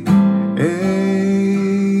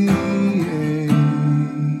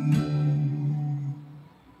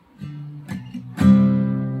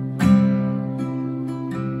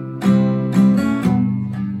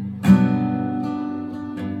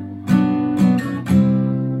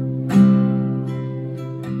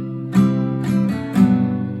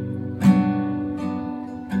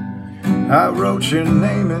 I wrote your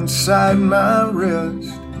name inside my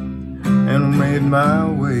wrist and made my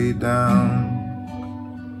way down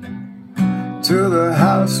to the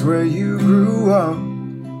house where you grew up.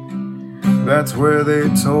 That's where they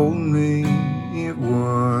told me it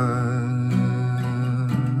was.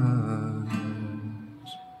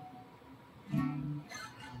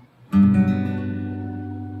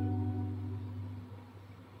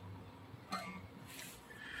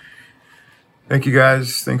 Thank you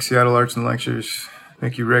guys. Thanks Seattle Arts and Lectures.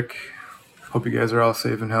 Thank you, Rick. Hope you guys are all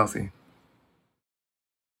safe and healthy.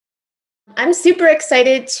 I'm super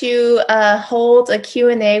excited to hold a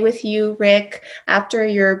Q&A with you, Rick, after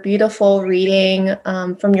your beautiful reading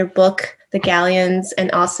from your book, The Galleons, and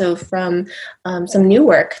also from some new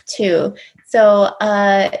work too. So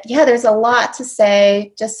yeah, there's a lot to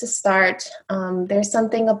say. Just to start, there's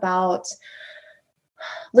something about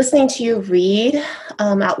listening to you read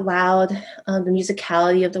out loud. The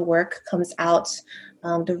musicality of the work comes out.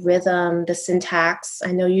 The rhythm, the syntax.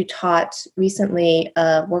 I know you taught recently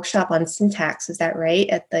a workshop on syntax, is that right,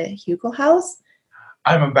 at the Hugo House?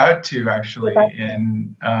 I'm about to actually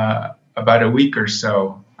in about a week or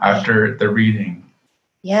so after the reading.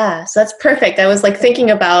 Yeah, so that's perfect. I was like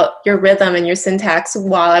thinking about your rhythm and your syntax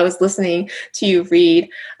while I was listening to you read.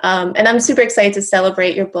 And I'm super excited to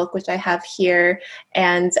celebrate your book, which I have here,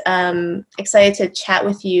 and excited to chat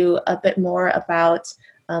with you a bit more about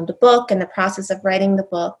the book and the process of writing the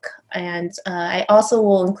book. And I also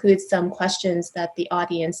will include some questions that the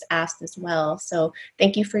audience asked as well. So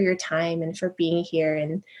thank you for your time and for being here.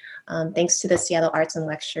 And thanks to the Seattle Arts and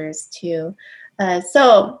Lectures too.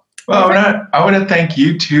 Well, I want to thank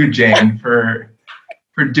you too, Jane, for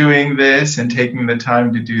doing this and taking the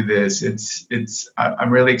time to do this. I'm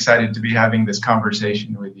really excited to be having this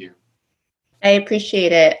conversation with you. I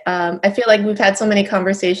appreciate it. I feel like we've had so many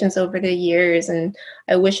conversations over the years, and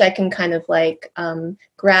I wish I can kind of like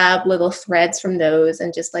grab little threads from those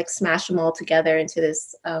and just like smash them all together into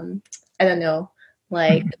this, I don't know,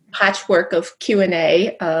 like patchwork of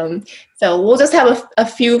Q&A. So we'll just have a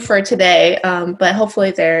few for today, but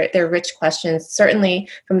hopefully they're rich questions. Certainly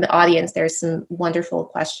from the audience, there's some wonderful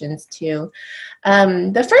questions too.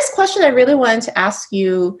 The first question I really wanted to ask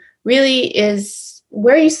you really is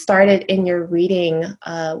where you started in your reading,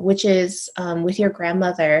 which is with your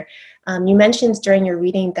grandmother. You mentioned during your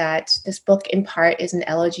reading that this book in part is an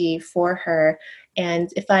elegy for her. And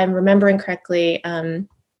if I'm remembering correctly,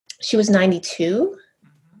 she was 92.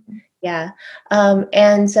 Yeah.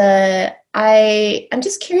 And I'm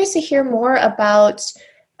just curious to hear more about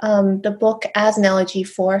the book as an elegy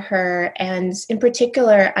for her. And in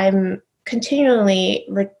particular, I'm continually,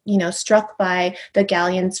 struck by the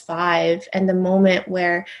Galleons 5 and the moment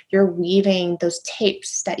where you're weaving those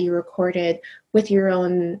tapes that you recorded with your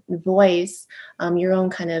own voice, your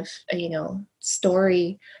own kind of,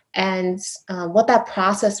 story, and what that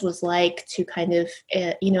process was like to kind of,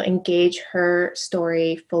 engage her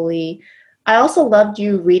story fully. I also loved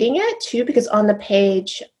you reading it too, because on the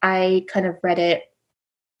page, I kind of read it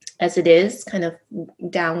as it is, kind of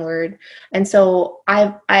downward. And so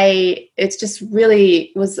it's just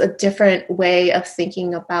really was a different way of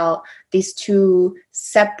thinking about these two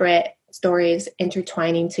separate stories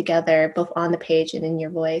intertwining together, both on the page and in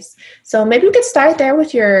your voice. So maybe we could start there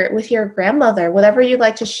with your grandmother, whatever you'd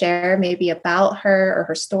like to share, maybe about her or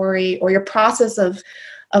her story or your process of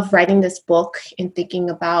writing this book and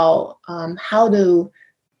thinking about how to,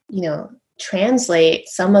 translate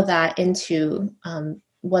some of that into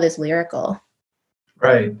what is lyrical.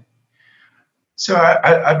 Right. So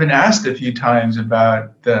I've been asked a few times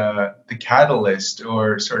about the catalyst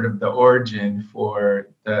or sort of the origin for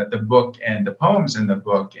the book and the poems in the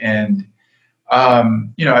book. And,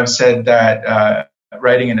 I've said that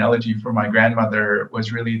writing an elegy for my grandmother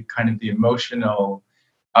was really kind of the emotional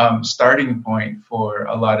starting point for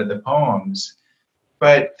a lot of the poems.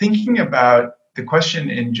 But thinking about the question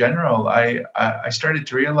in general, I started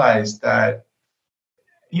to realize that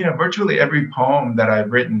virtually every poem that I've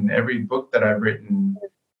written, every book that I've written,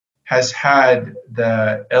 has had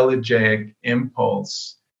the elegiac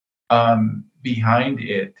impulse behind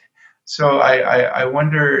it. So I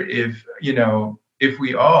wonder if if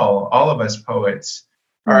we all of us poets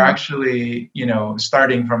are actually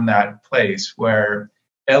starting from that place where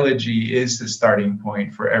elegy is the starting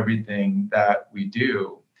point for everything that we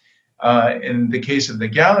do. In the case of the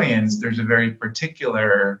Galleons, there's a very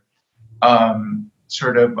particular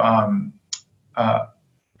sort of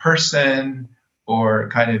person or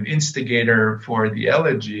kind of instigator for the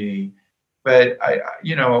elegy. But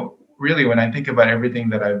really, when I think about everything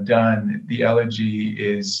that I've done, the elegy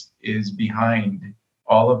is behind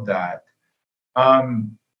all of that.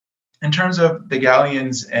 In terms of the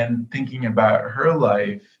Galleons and thinking about her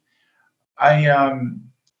life, I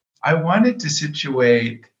wanted to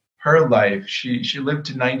situate her life. She lived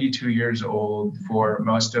to 92 years old for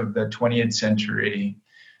most of the 20th century.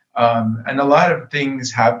 And a lot of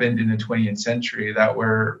things happened in the 20th century that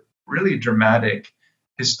were really dramatic,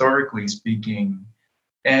 historically speaking.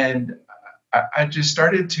 And I just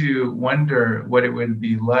started to wonder what it would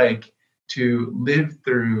be like to live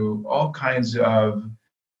through all kinds of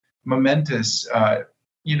momentous,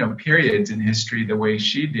 periods in history the way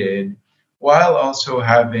she did, while also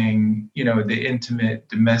having, the intimate,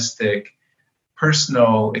 domestic,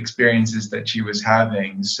 personal experiences that she was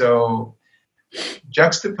having. So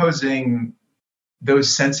juxtaposing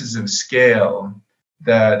those senses of scale,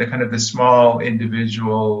 the kind of the small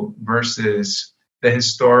individual versus the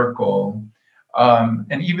historical,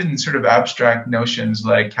 and even sort of abstract notions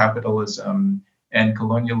like capitalism and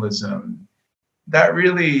colonialism, that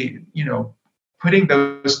really, putting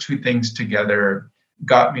those two things together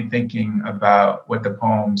got me thinking about what the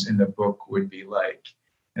poems in the book would be like.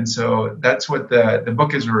 And so that's what the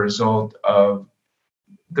book is a result of,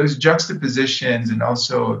 those juxtapositions, and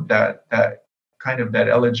also that kind of that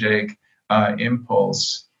elegiac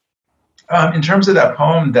impulse. In terms of that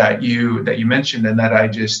poem that you mentioned and that I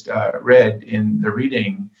just read in the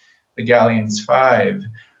reading, The Galleons 5,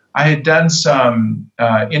 I had done some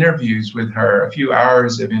interviews with her, a few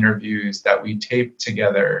hours of interviews that we taped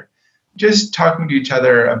together, just talking to each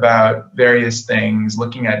other about various things,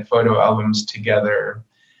 looking at photo albums together.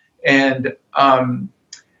 And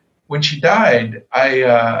when she died,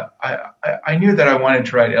 I knew that I wanted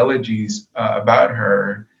to write elegies about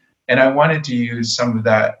her, and I wanted to use some of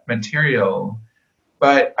that material,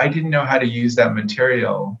 but I didn't know how to use that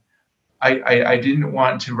material. I didn't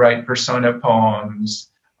want to write persona poems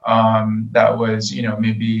that was,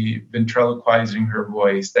 maybe ventriloquizing her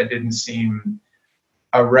voice. That didn't seem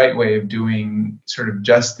a right way of doing sort of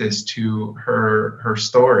justice to her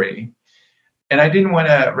story. And I didn't want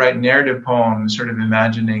to write narrative poems sort of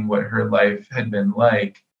imagining what her life had been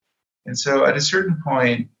like. And so at a certain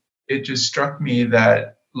point, it just struck me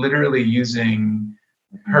that literally using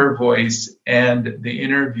her voice and the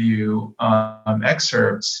interview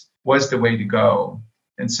excerpts was the way to go.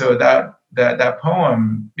 And so that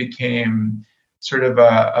poem became sort of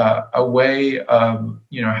a way of,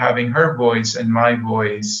 having her voice and my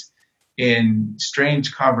voice in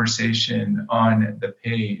strange conversation on the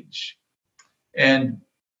page. And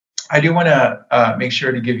I do want to make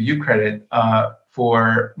sure to give you credit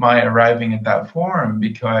for my arriving at that forum,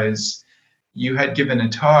 because you had given a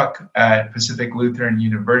talk at Pacific Lutheran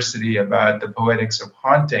University about the poetics of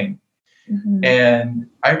haunting. Mm-hmm. And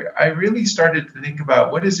I really started to think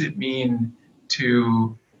about, what does it mean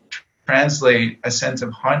to translate a sense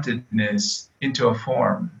of hauntedness into a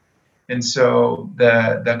form? And so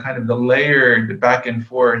the kind of the layered back and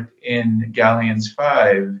forth in Galleons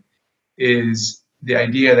 5 is the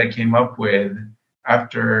idea that came up with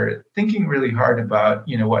after thinking really hard about,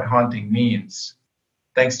 what haunting means,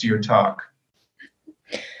 thanks to your talk.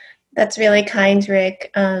 That's really kind,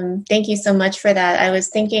 Rick. Thank you so much for that. I was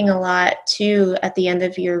thinking a lot too, at the end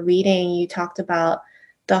of your reading, you talked about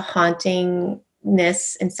the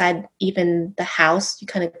hauntingness inside even the house you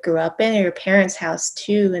kind of grew up in, or your parents' house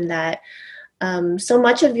too, and that so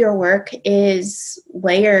much of your work is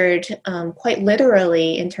layered quite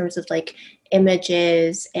literally in terms of like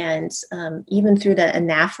images, and even through the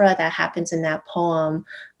anaphora that happens in that poem.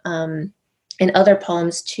 in other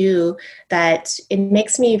poems too, that it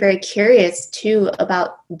makes me very curious too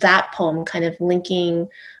about that poem, kind of linking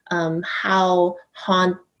how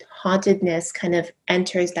hauntedness kind of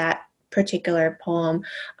enters that particular poem.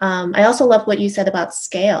 I also love what you said about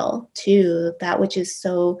scale too, that which is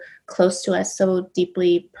so close to us, so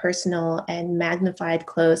deeply personal and magnified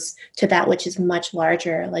close to that which is much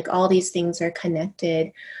larger. Like all these things are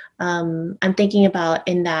connected. I'm thinking about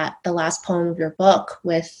in that the last poem of your book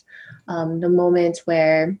with the moment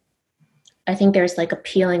where I think there's like a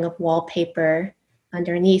peeling of wallpaper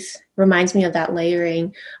underneath, reminds me of that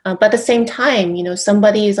layering. But at the same time, you know,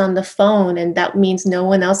 somebody is on the phone and that means no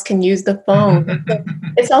one else can use the phone.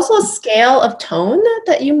 It's also a scale of tone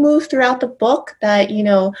that you move throughout the book that, you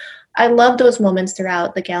know, I love those moments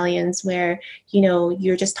throughout the Galleons where, you know,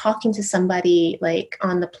 you're just talking to somebody like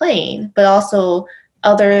on the plane, but also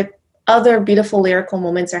other beautiful lyrical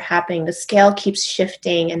moments are happening. The scale keeps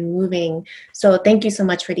shifting and moving. So thank you so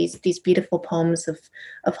much for these beautiful poems of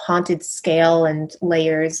haunted scale and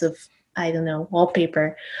layers of, I don't know,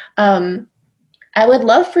 wallpaper. I would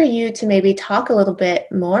love for you to maybe talk a little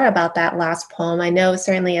bit more about that last poem. I know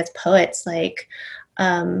certainly as poets, like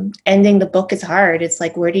ending the book is hard. It's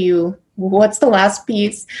like, what's the last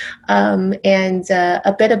piece? And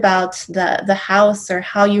a bit about the house or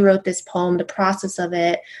how you wrote this poem, the process of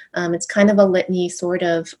it. It's kind of a litany sort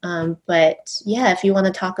of, but yeah, if you want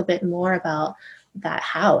to talk a bit more about that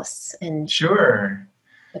house and Sure.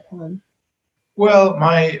 The poem. Well,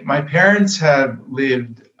 my parents have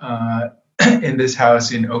lived in this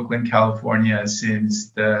house in Oakland, California since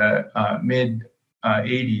the mid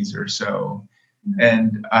 80s or so.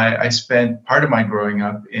 And I spent part of my growing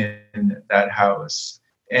up in that house,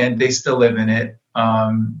 and they still live in it.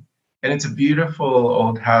 And it's a beautiful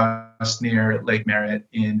old house near Lake Merritt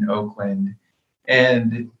in Oakland.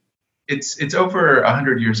 And it's over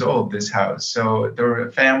 100 years old, this house. So there were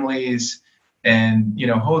families and, you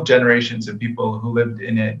know, whole generations of people who lived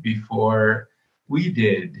in it before we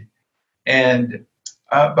did. And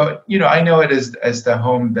but you know, I know it as the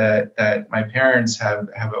home that my parents have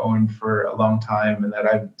owned for a long time, and that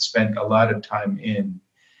I've spent a lot of time in.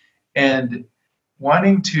 And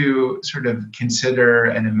wanting to sort of consider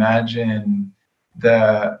and imagine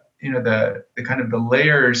the kind of the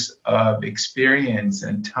layers of experience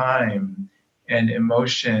and time and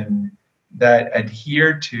emotion that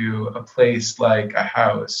adhere to a place like a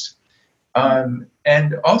house.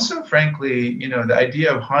 And also, frankly, you know, the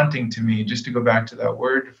idea of haunting to me, just to go back to that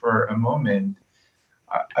word for a moment,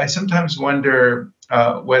 I sometimes wonder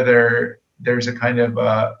whether there's a kind of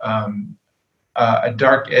a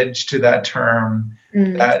dark edge to that term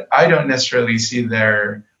that I don't necessarily see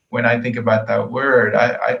there when I think about that word.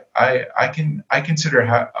 I consider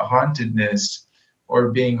hauntedness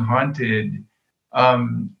or being haunted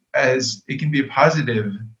as it can be a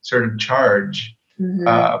positive sort of charge.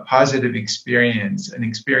 A positive experience, an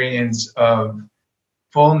experience of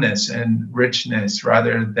fullness and richness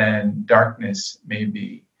rather than darkness,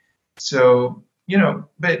 maybe. So, you know,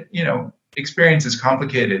 but, you know, experience is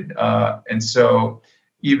complicated. And so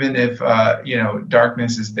even if, you know,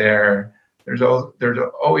 darkness is there, there's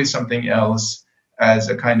always something else as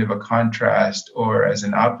a kind of a contrast or as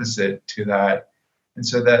an opposite to that. And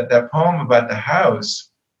so that poem about the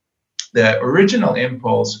house, the original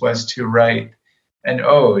impulse was to write an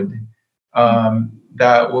ode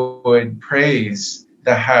that would praise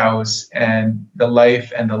the house and the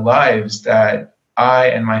life and the lives that I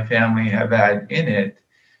and my family have had in it.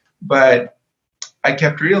 But I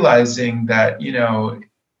kept realizing that, you know,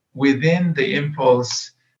 within the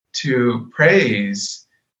impulse to praise,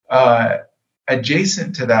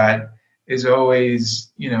 adjacent to that is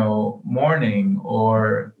always, you know, mourning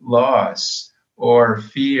or loss or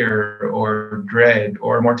fear or dread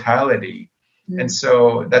or mortality. And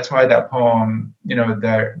so that's why that poem, you know,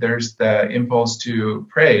 there's the impulse to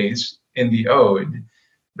praise in the ode,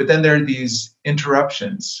 but then there are these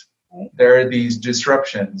interruptions. There are these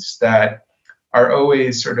disruptions that are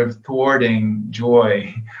always sort of thwarting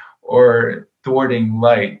joy or thwarting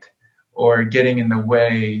light or getting in the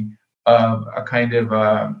way of a kind of,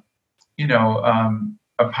 a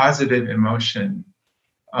positive emotion.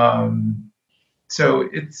 So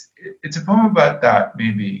it's a poem about that,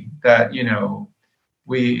 maybe, that, you know,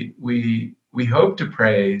 we hope to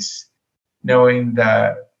praise, knowing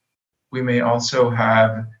that we may also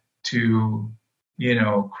have to, you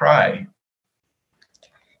know, cry.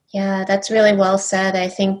 Yeah, that's really well said. I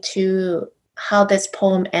think too, how this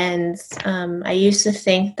poem ends. I used to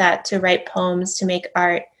think that to write poems, to make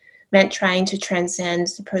art, meant trying to transcend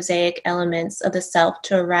the prosaic elements of the self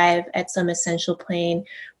to arrive at some essential plane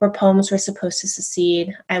where poems were supposed to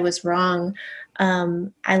succeed. I was wrong.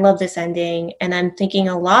 I love this ending. And I'm thinking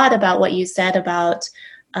a lot about what you said about,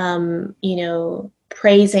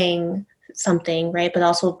 praising something, right? But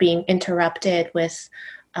also being interrupted with,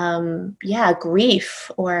 grief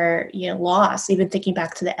or, loss, even thinking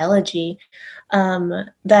back to the elegy.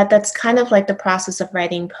 That's kind of like the process of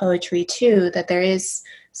writing poetry too, that there is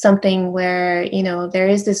something where, there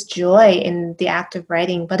is this joy in the act of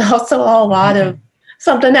writing, but also a lot of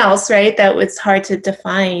something else, right? That it's hard to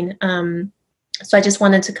define. So I just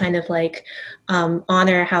wanted to kind of like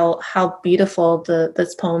honor how beautiful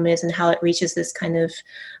this poem is and how it reaches this kind of,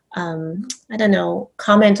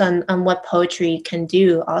 comment on what poetry can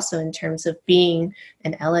do also in terms of being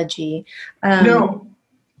an elegy.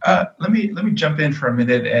 Let me jump in for a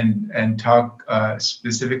minute and talk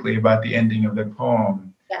specifically about the ending of the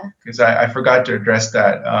poem. Yeah. Because I forgot to address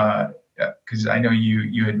that because I know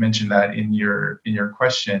you had mentioned that in your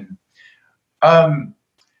question.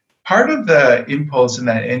 Part of the impulse in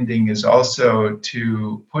that ending is also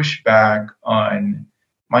to push back on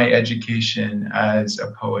my education as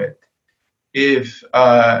a poet. If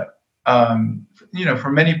for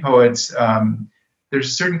many poets, there's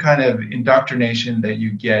a certain kind of indoctrination that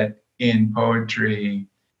you get in poetry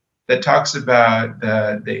that talks about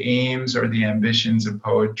the aims or the ambitions of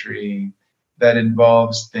poetry that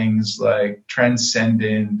involves things like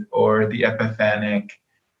transcendent or the epiphanic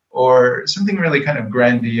or something really kind of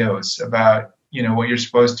grandiose about, what you're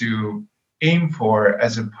supposed to aim for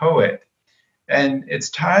as a poet. And it's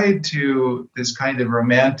tied to this kind of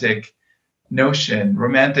romantic notion,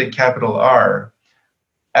 romantic capital R,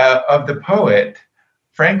 of the poet,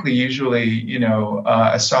 frankly, usually,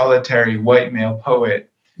 a solitary white male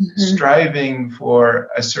poet striving for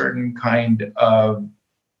a certain kind of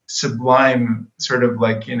sublime sort of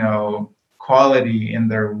like, quality in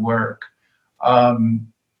their work.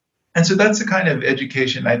 And so that's the kind of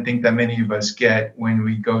education I think that many of us get when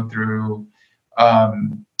we go through,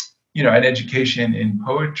 an education in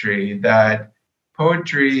poetry, that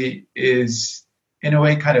poetry is in a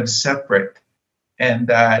way kind of separate and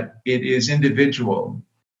that it is individual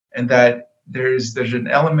and that there's an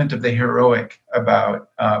element of the heroic about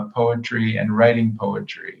poetry and writing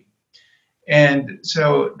poetry. And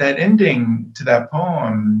so that ending to that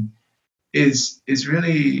poem is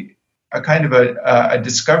really a kind of a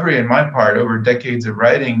discovery on my part over decades of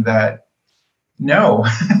writing that no,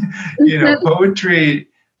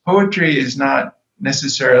 poetry is not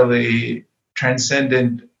necessarily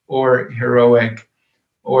transcendent or heroic,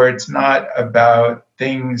 or it's not about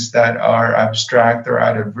things that are abstract or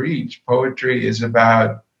out of reach. Poetry is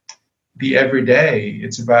about the everyday.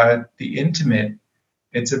 It's about the intimate.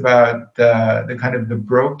 It's about the kind of the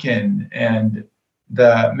broken and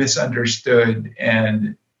the misunderstood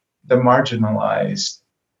and the marginalized.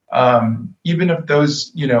 Even if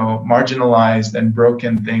those, marginalized and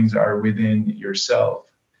broken things are within yourself.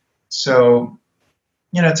 So,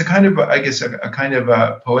 it's a kind of, I guess, a kind of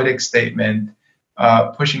a poetic statement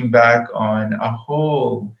pushing back on a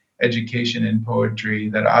whole education in poetry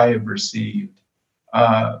that I have received,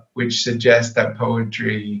 which suggests that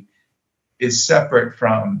poetry is separate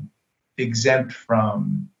from, exempt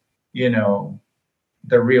from,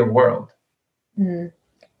 the real world. Mm.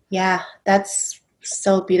 Yeah, that's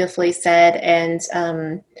so beautifully said. And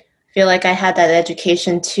I feel like I had that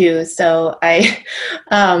education too. So I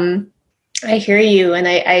hear you. And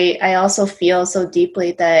I also feel so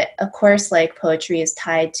deeply that, of course, like poetry is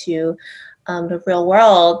tied to the real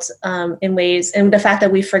world in ways, and the fact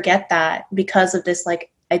that we forget that because of this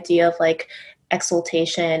like idea of like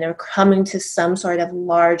exaltation or coming to some sort of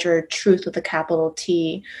larger truth with a capital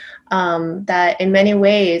T, that in many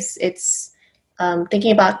ways it's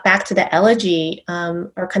thinking about back to the elegy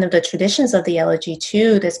or kind of the traditions of the elegy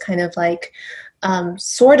too, this kind of like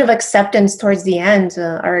sort of acceptance towards the end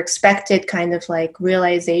or expected kind of like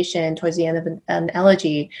realization towards the end of an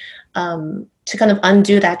elegy to kind of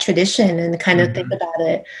undo that tradition and kind of think about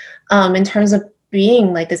it in terms of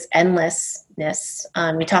being like this endlessness.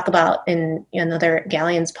 We talk about in another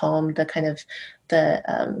Galleon's poem, the kind of the,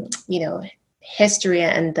 history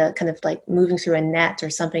and the kind of like moving through a net or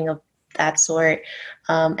something of that sort,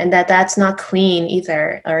 and that's not clean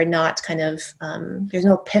either, or not kind of there's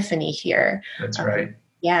no epiphany here. That's right.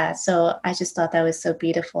 Yeah, so I just thought that was so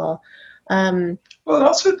beautiful. Well,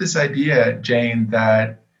 also this idea, Jane,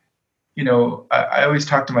 that I always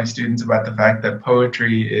talk to my students about the fact that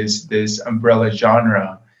poetry is this umbrella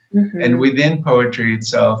genre, and within poetry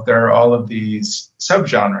itself there are all of these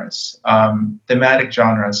subgenres, thematic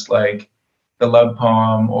genres like the love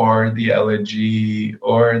poem or the elegy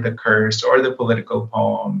or the curse or the political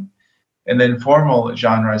poem. And then formal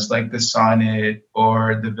genres like the sonnet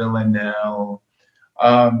or the villanelle.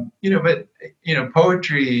 But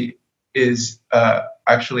poetry is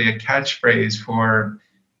actually a catchphrase for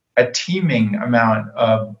a teeming amount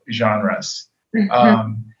of genres.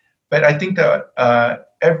 But I think that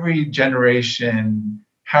every generation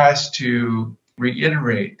has to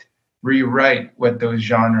reiterate, rewrite what those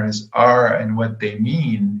genres are and what they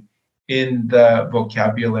mean in the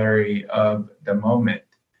vocabulary of the moment.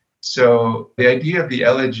 So the idea of the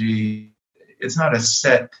elegy, it's not a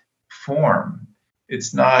set form.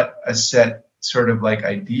 It's not a set sort of like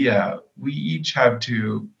idea. We each have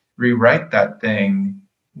to rewrite that thing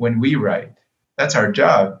when we write. That's our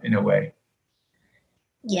job in a way.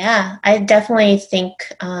 Yeah, I definitely think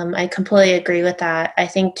I completely agree with that. I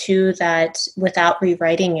think too that without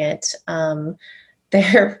rewriting it, I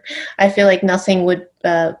feel like nothing would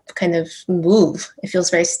kind of move. It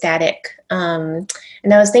feels very static. And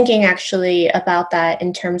I was thinking actually about that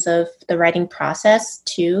in terms of the writing process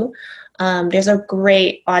too. There's a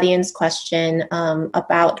great audience question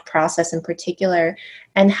about process in particular,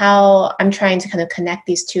 and how I'm trying to kind of connect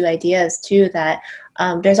these two ideas too, that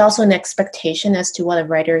there's also an expectation as to what a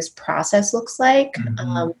writer's process looks like.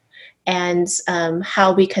 And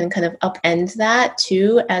how we can kind of upend that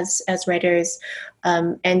too as writers,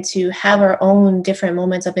 and to have our own different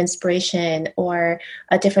moments of inspiration or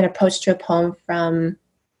a different approach to a poem from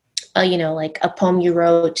like a poem you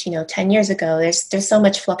wrote 10 years ago. There's so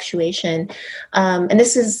much fluctuation, and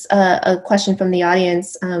this is a question from the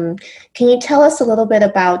audience. Can you tell us a little bit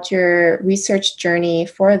about your research journey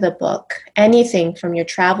for the book? Anything from your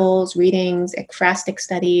travels, readings, ekphrastic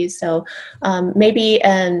studies. So maybe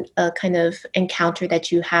a kind of encounter that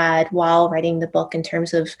you had while writing the book in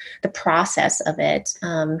terms of the process of it.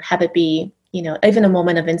 Have it be even a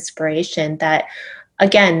moment of inspiration that,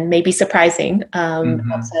 again, may be surprising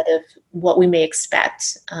outside of what we may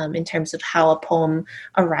expect in terms of how a poem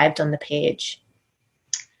arrived on the page.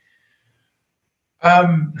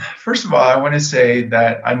 First of all, I want to say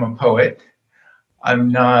that I'm a poet. I'm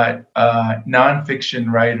not a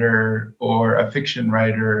nonfiction writer or a fiction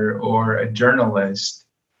writer or a journalist.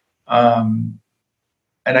 And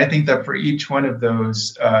I think that for each one of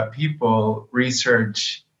those people,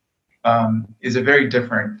 research is a very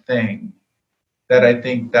different thing. That I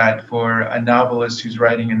think that for a novelist who's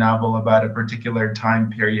writing a novel about a particular time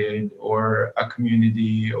period or a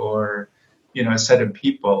community or a set of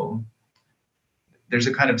people, there's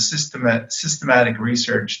a kind of systematic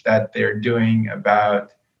research that they're doing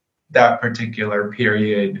about that particular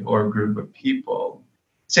period or group of people.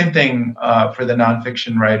 Same thing for the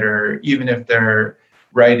nonfiction writer, even if they're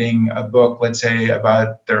writing a book, let's say,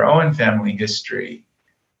 about their own family history.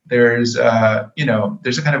 There's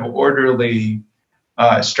there's a kind of orderly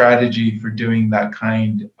strategy for doing that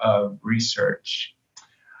kind of research.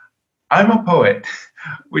 I'm a poet,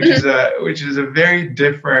 which is a very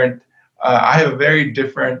different. I have a very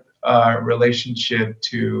different relationship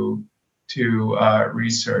to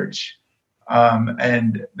research,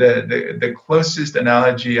 and the closest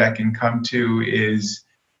analogy I can come to is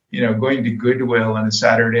going to Goodwill on a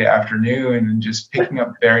Saturday afternoon and just picking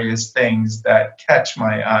up various things that catch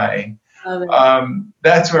my eye.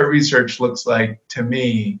 That's what research looks like to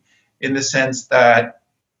me, in the sense that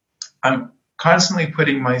I'm constantly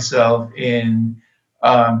putting myself in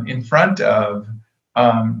front of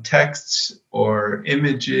texts or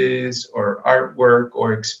images or artwork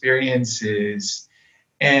or experiences,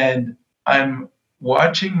 and I'm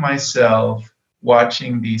watching myself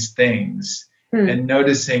watching these things and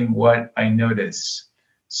noticing what I notice.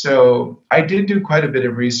 So I did do quite a bit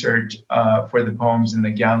of research for the poems in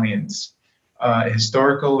the Galleons.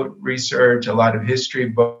 Historical research, a lot of history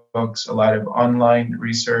books, a lot of online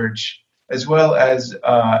research, as well as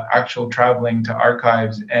actual traveling to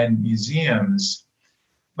archives and museums.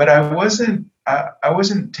 But I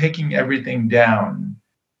wasn't taking everything down.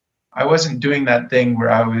 I wasn't doing that thing where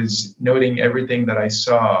I was noting everything that I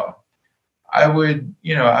saw. I would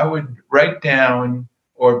write down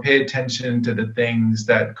or pay attention to the things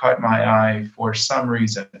that caught my eye for some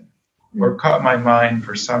reason, or caught my mind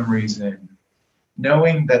for some reason,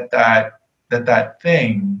 knowing that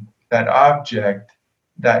thing, that object,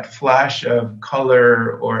 that flash of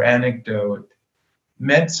color or anecdote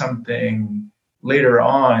meant something later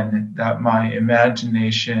on that my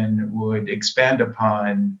imagination would expand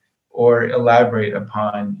upon or elaborate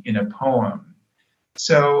upon in a poem.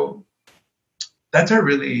 So that's a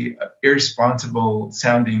really irresponsible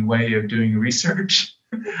sounding way of doing research,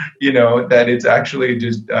 that it's actually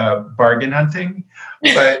just bargain hunting.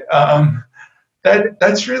 But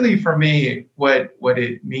that's really for me what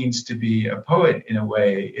it means to be a poet in a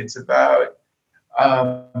way. It's about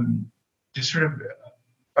just sort of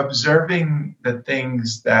observing the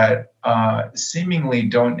things that seemingly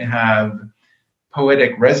don't have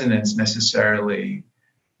poetic resonance necessarily,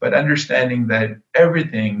 but understanding that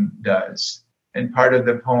everything does. And part of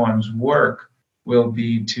the poem's work will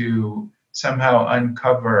be to somehow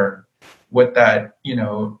uncover what that,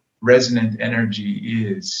 resonant energy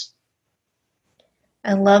is.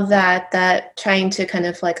 I love that trying to kind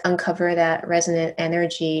of like uncover that resonant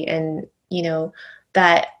energy, and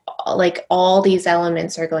that like all these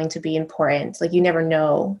elements are going to be important. Like you never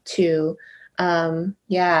know to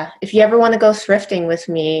if you ever want to go thrifting with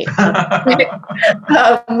me,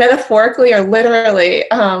 metaphorically or literally,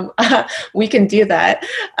 we can do that.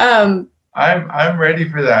 I'm ready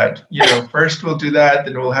for that. First we'll do that,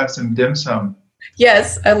 then we'll have some dim sum.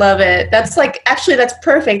 Yes, I love it. That's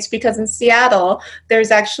perfect because in Seattle,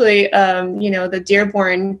 there's actually, the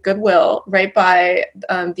Dearborn Goodwill right by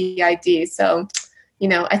the ID. So,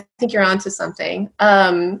 I think you're onto something.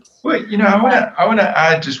 Well, I want to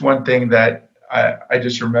add just one thing that I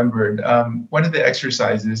just remembered. One of the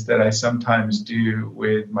exercises that I sometimes do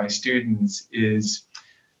with my students is,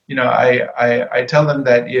 I tell them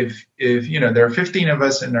that if there are 15 of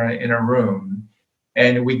us in a room,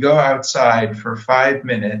 and we go outside for 5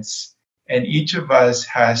 minutes, and each of us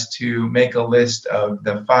has to make a list of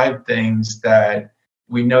the 5 things that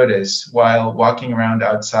we notice while walking around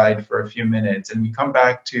outside for a few minutes, and we come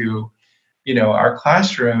back to, our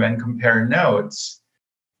classroom and compare notes,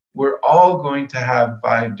 we're all going to have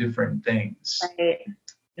 5 different things. Right.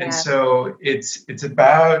 Yeah. And so it's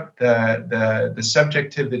about the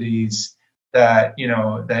subjectivities that,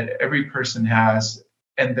 that every person has,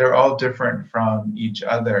 and they're all different from each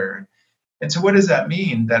other. And so what does that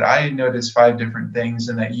mean? That I notice 5 different things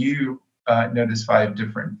and that you notice 5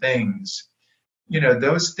 different things.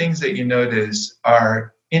 Those things that you notice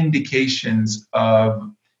are indications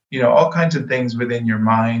of, all kinds of things within your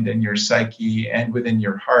mind and your psyche and within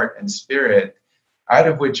your heart and spirit, out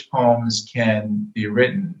of which poems can be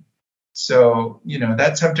written. So,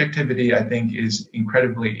 that subjectivity, I think, is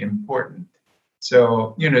incredibly important.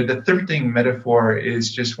 So, the thrifting metaphor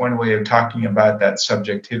is just one way of talking about that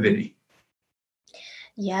subjectivity.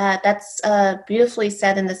 Yeah, that's beautifully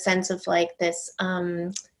said in the sense of like this,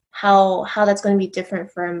 how that's going to be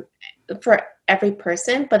different for every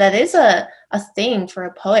person. But that is a thing for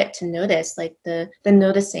a poet to notice, like the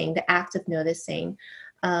noticing, the act of noticing.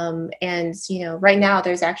 And right now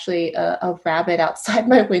there's actually a rabbit outside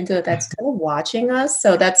my window that's kind of watching us.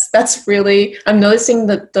 So that's really, I'm noticing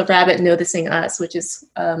the rabbit noticing us, which is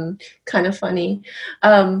kind of funny.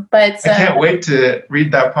 But I can't wait to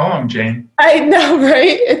read that poem, Jane. I know,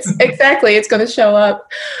 right? It's exactly, it's going to show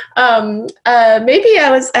up. Maybe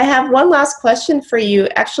I have one last question for you,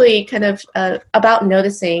 actually kind of about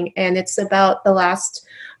noticing, and it's about the last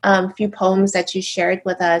few poems that you shared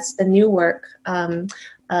with us, the new work,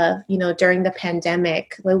 during the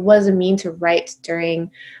pandemic. What does it mean to write during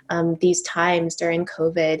these times, during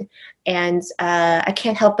COVID? And I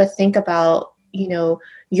can't help but think about,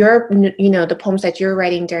 the poems that you're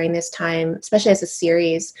writing during this time, especially as a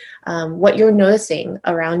series, what you're noticing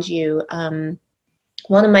around you.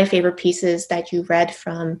 One of my favorite pieces that you read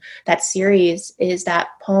from that series is that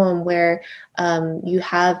poem where you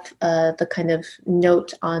have the kind of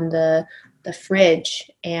note on the fridge,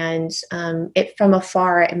 and it from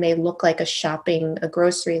afar it may look like a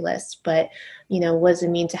grocery list, but what does it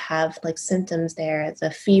mean to have like symptoms there, the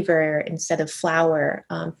fever instead of flour,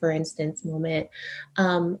 for instance, moment.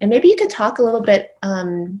 And maybe you could talk a little bit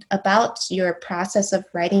about your process of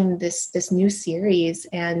writing this new series,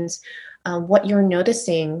 and what you're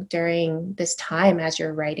noticing during this time as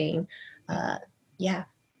you're writing.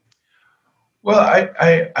 Well,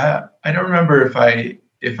 I don't remember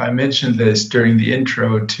if I mentioned this during the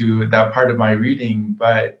intro to that part of my reading,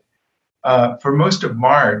 but for most of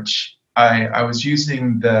March, I was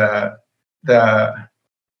using the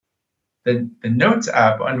Notes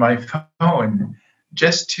app on my phone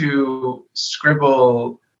just to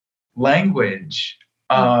scribble language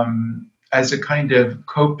as a kind of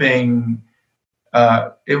coping.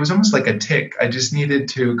 It was almost like a tic. I just needed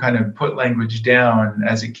to kind of put language down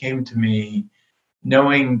as it came to me,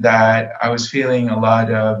 knowing that I was feeling a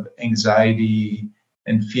lot of anxiety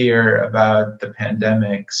and fear about the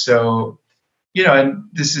pandemic. So, and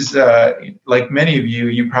this is like many of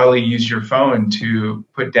you probably use your phone to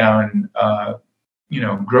put down,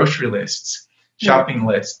 grocery lists, shopping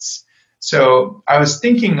lists. So I was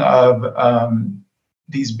thinking of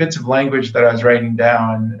these bits of language that I was writing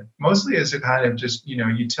down, mostly as a kind of just,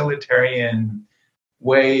 utilitarian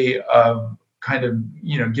way of kind of,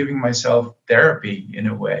 giving myself therapy in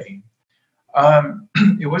a way.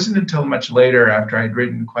 It wasn't until much later, after I'd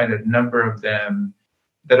written quite a number of them,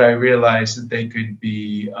 that I realized that they could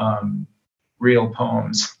be real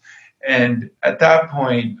poems. And at that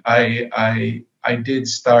point, I did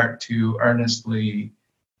start to earnestly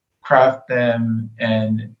craft them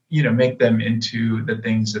and make them into the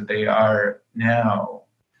things that they are now.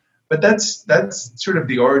 But that's sort of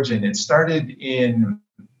the origin. It started in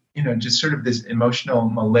just sort of this emotional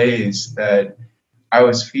malaise that I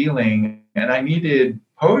was feeling, and I needed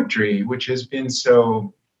poetry, which has been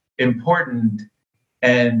so important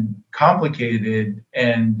and complicated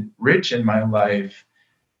and rich in my life,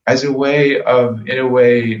 as a way of, in a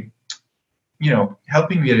way,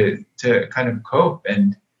 helping me to kind of cope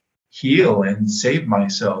and heal and save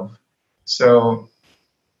myself. So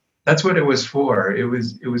that's what it was for. It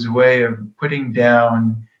was a way of putting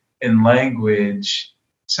down in language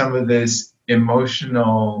some of this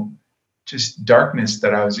emotional just darkness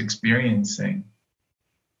that I was experiencing.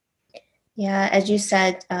 Yeah, as you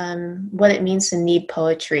said, what it means to need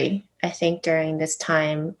poetry, I think, during this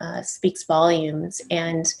time speaks volumes.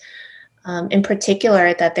 And in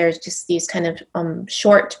particular, that there's just these kind of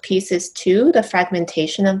short pieces too, the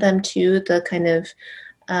fragmentation of them too, the kind of,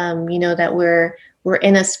 that we're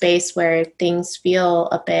in a space where things feel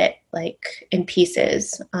a bit like in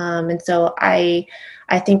pieces. And so I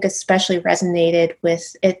think especially resonated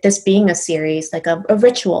with it, this being a series, like a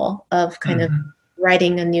ritual of kind of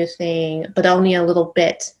writing a new thing, but only a little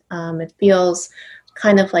bit. It feels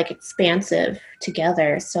kind of like expansive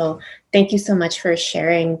together. So thank you so much for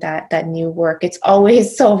sharing that new work. It's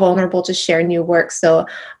always so vulnerable to share new work. So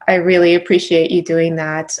I really appreciate you doing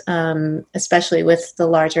that, especially with the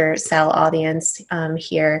larger SAL audience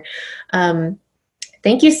here.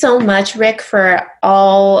 Thank you so much, Rick, for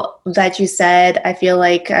all that you said. I feel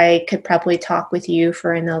like I could probably talk with you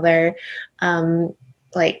for another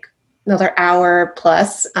hour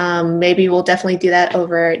plus. Maybe we'll definitely do that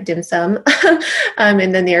over dim sum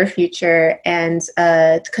in the near future. And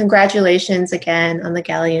congratulations again on The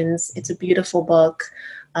Galleons. It's a beautiful book.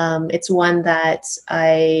 It's one that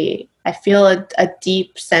I feel a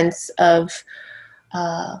deep sense of,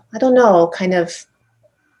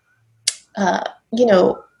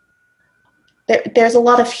 there's a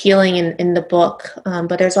lot of healing in the book,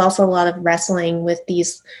 but there's also a lot of wrestling with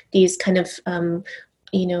these kind of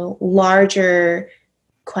larger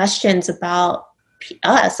questions about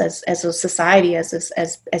us as a society,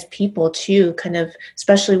 as people too, kind of,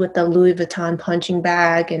 especially with the Louis Vuitton punching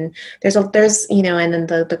bag, and there's and then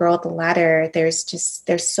the girl at the ladder. There's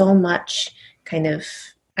so much kind of,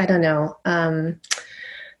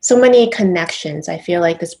 so many connections. I feel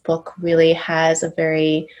like this book really has a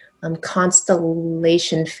very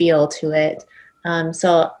constellation feel to it.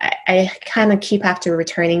 So I kind of keep after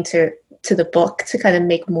returning to the book to kind of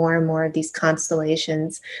make more and more of these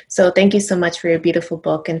constellations. So thank you so much for your beautiful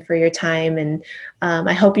book and for your time. And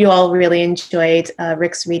I hope you all really enjoyed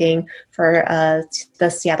Rick's reading for the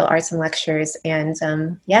Seattle Arts and Lectures. And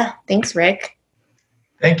thanks, Rick.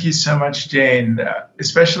 Thank you so much, Jane,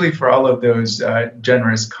 especially for all of those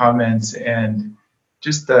generous comments and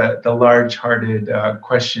just the large-hearted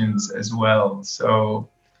questions as well. So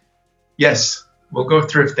yes, we'll go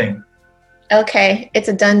thrifting. Okay, it's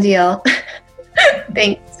a done deal.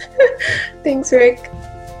 Thanks. Thanks, Rick.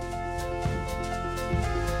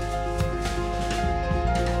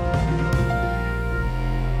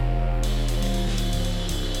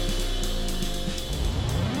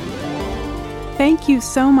 Thank you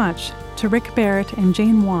so much to Rick Barrett and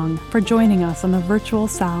Jane Wong for joining us on the virtual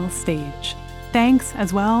SAL stage. Thanks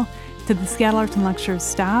as well to the Seattle Arts and Lectures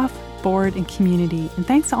staff, board, and community, and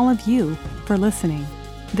thanks to all of you for listening.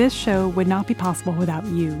 This show would not be possible without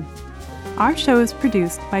you. Our show is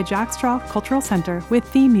produced by Jack Straw Cultural Center with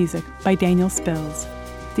theme music by Daniel Spills.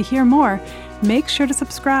 To hear more, make sure to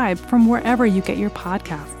subscribe from wherever you get your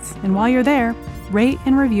podcasts. And while you're there, rate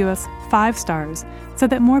and review us 5 stars so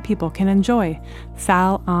that more people can enjoy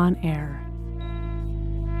SAL on Air.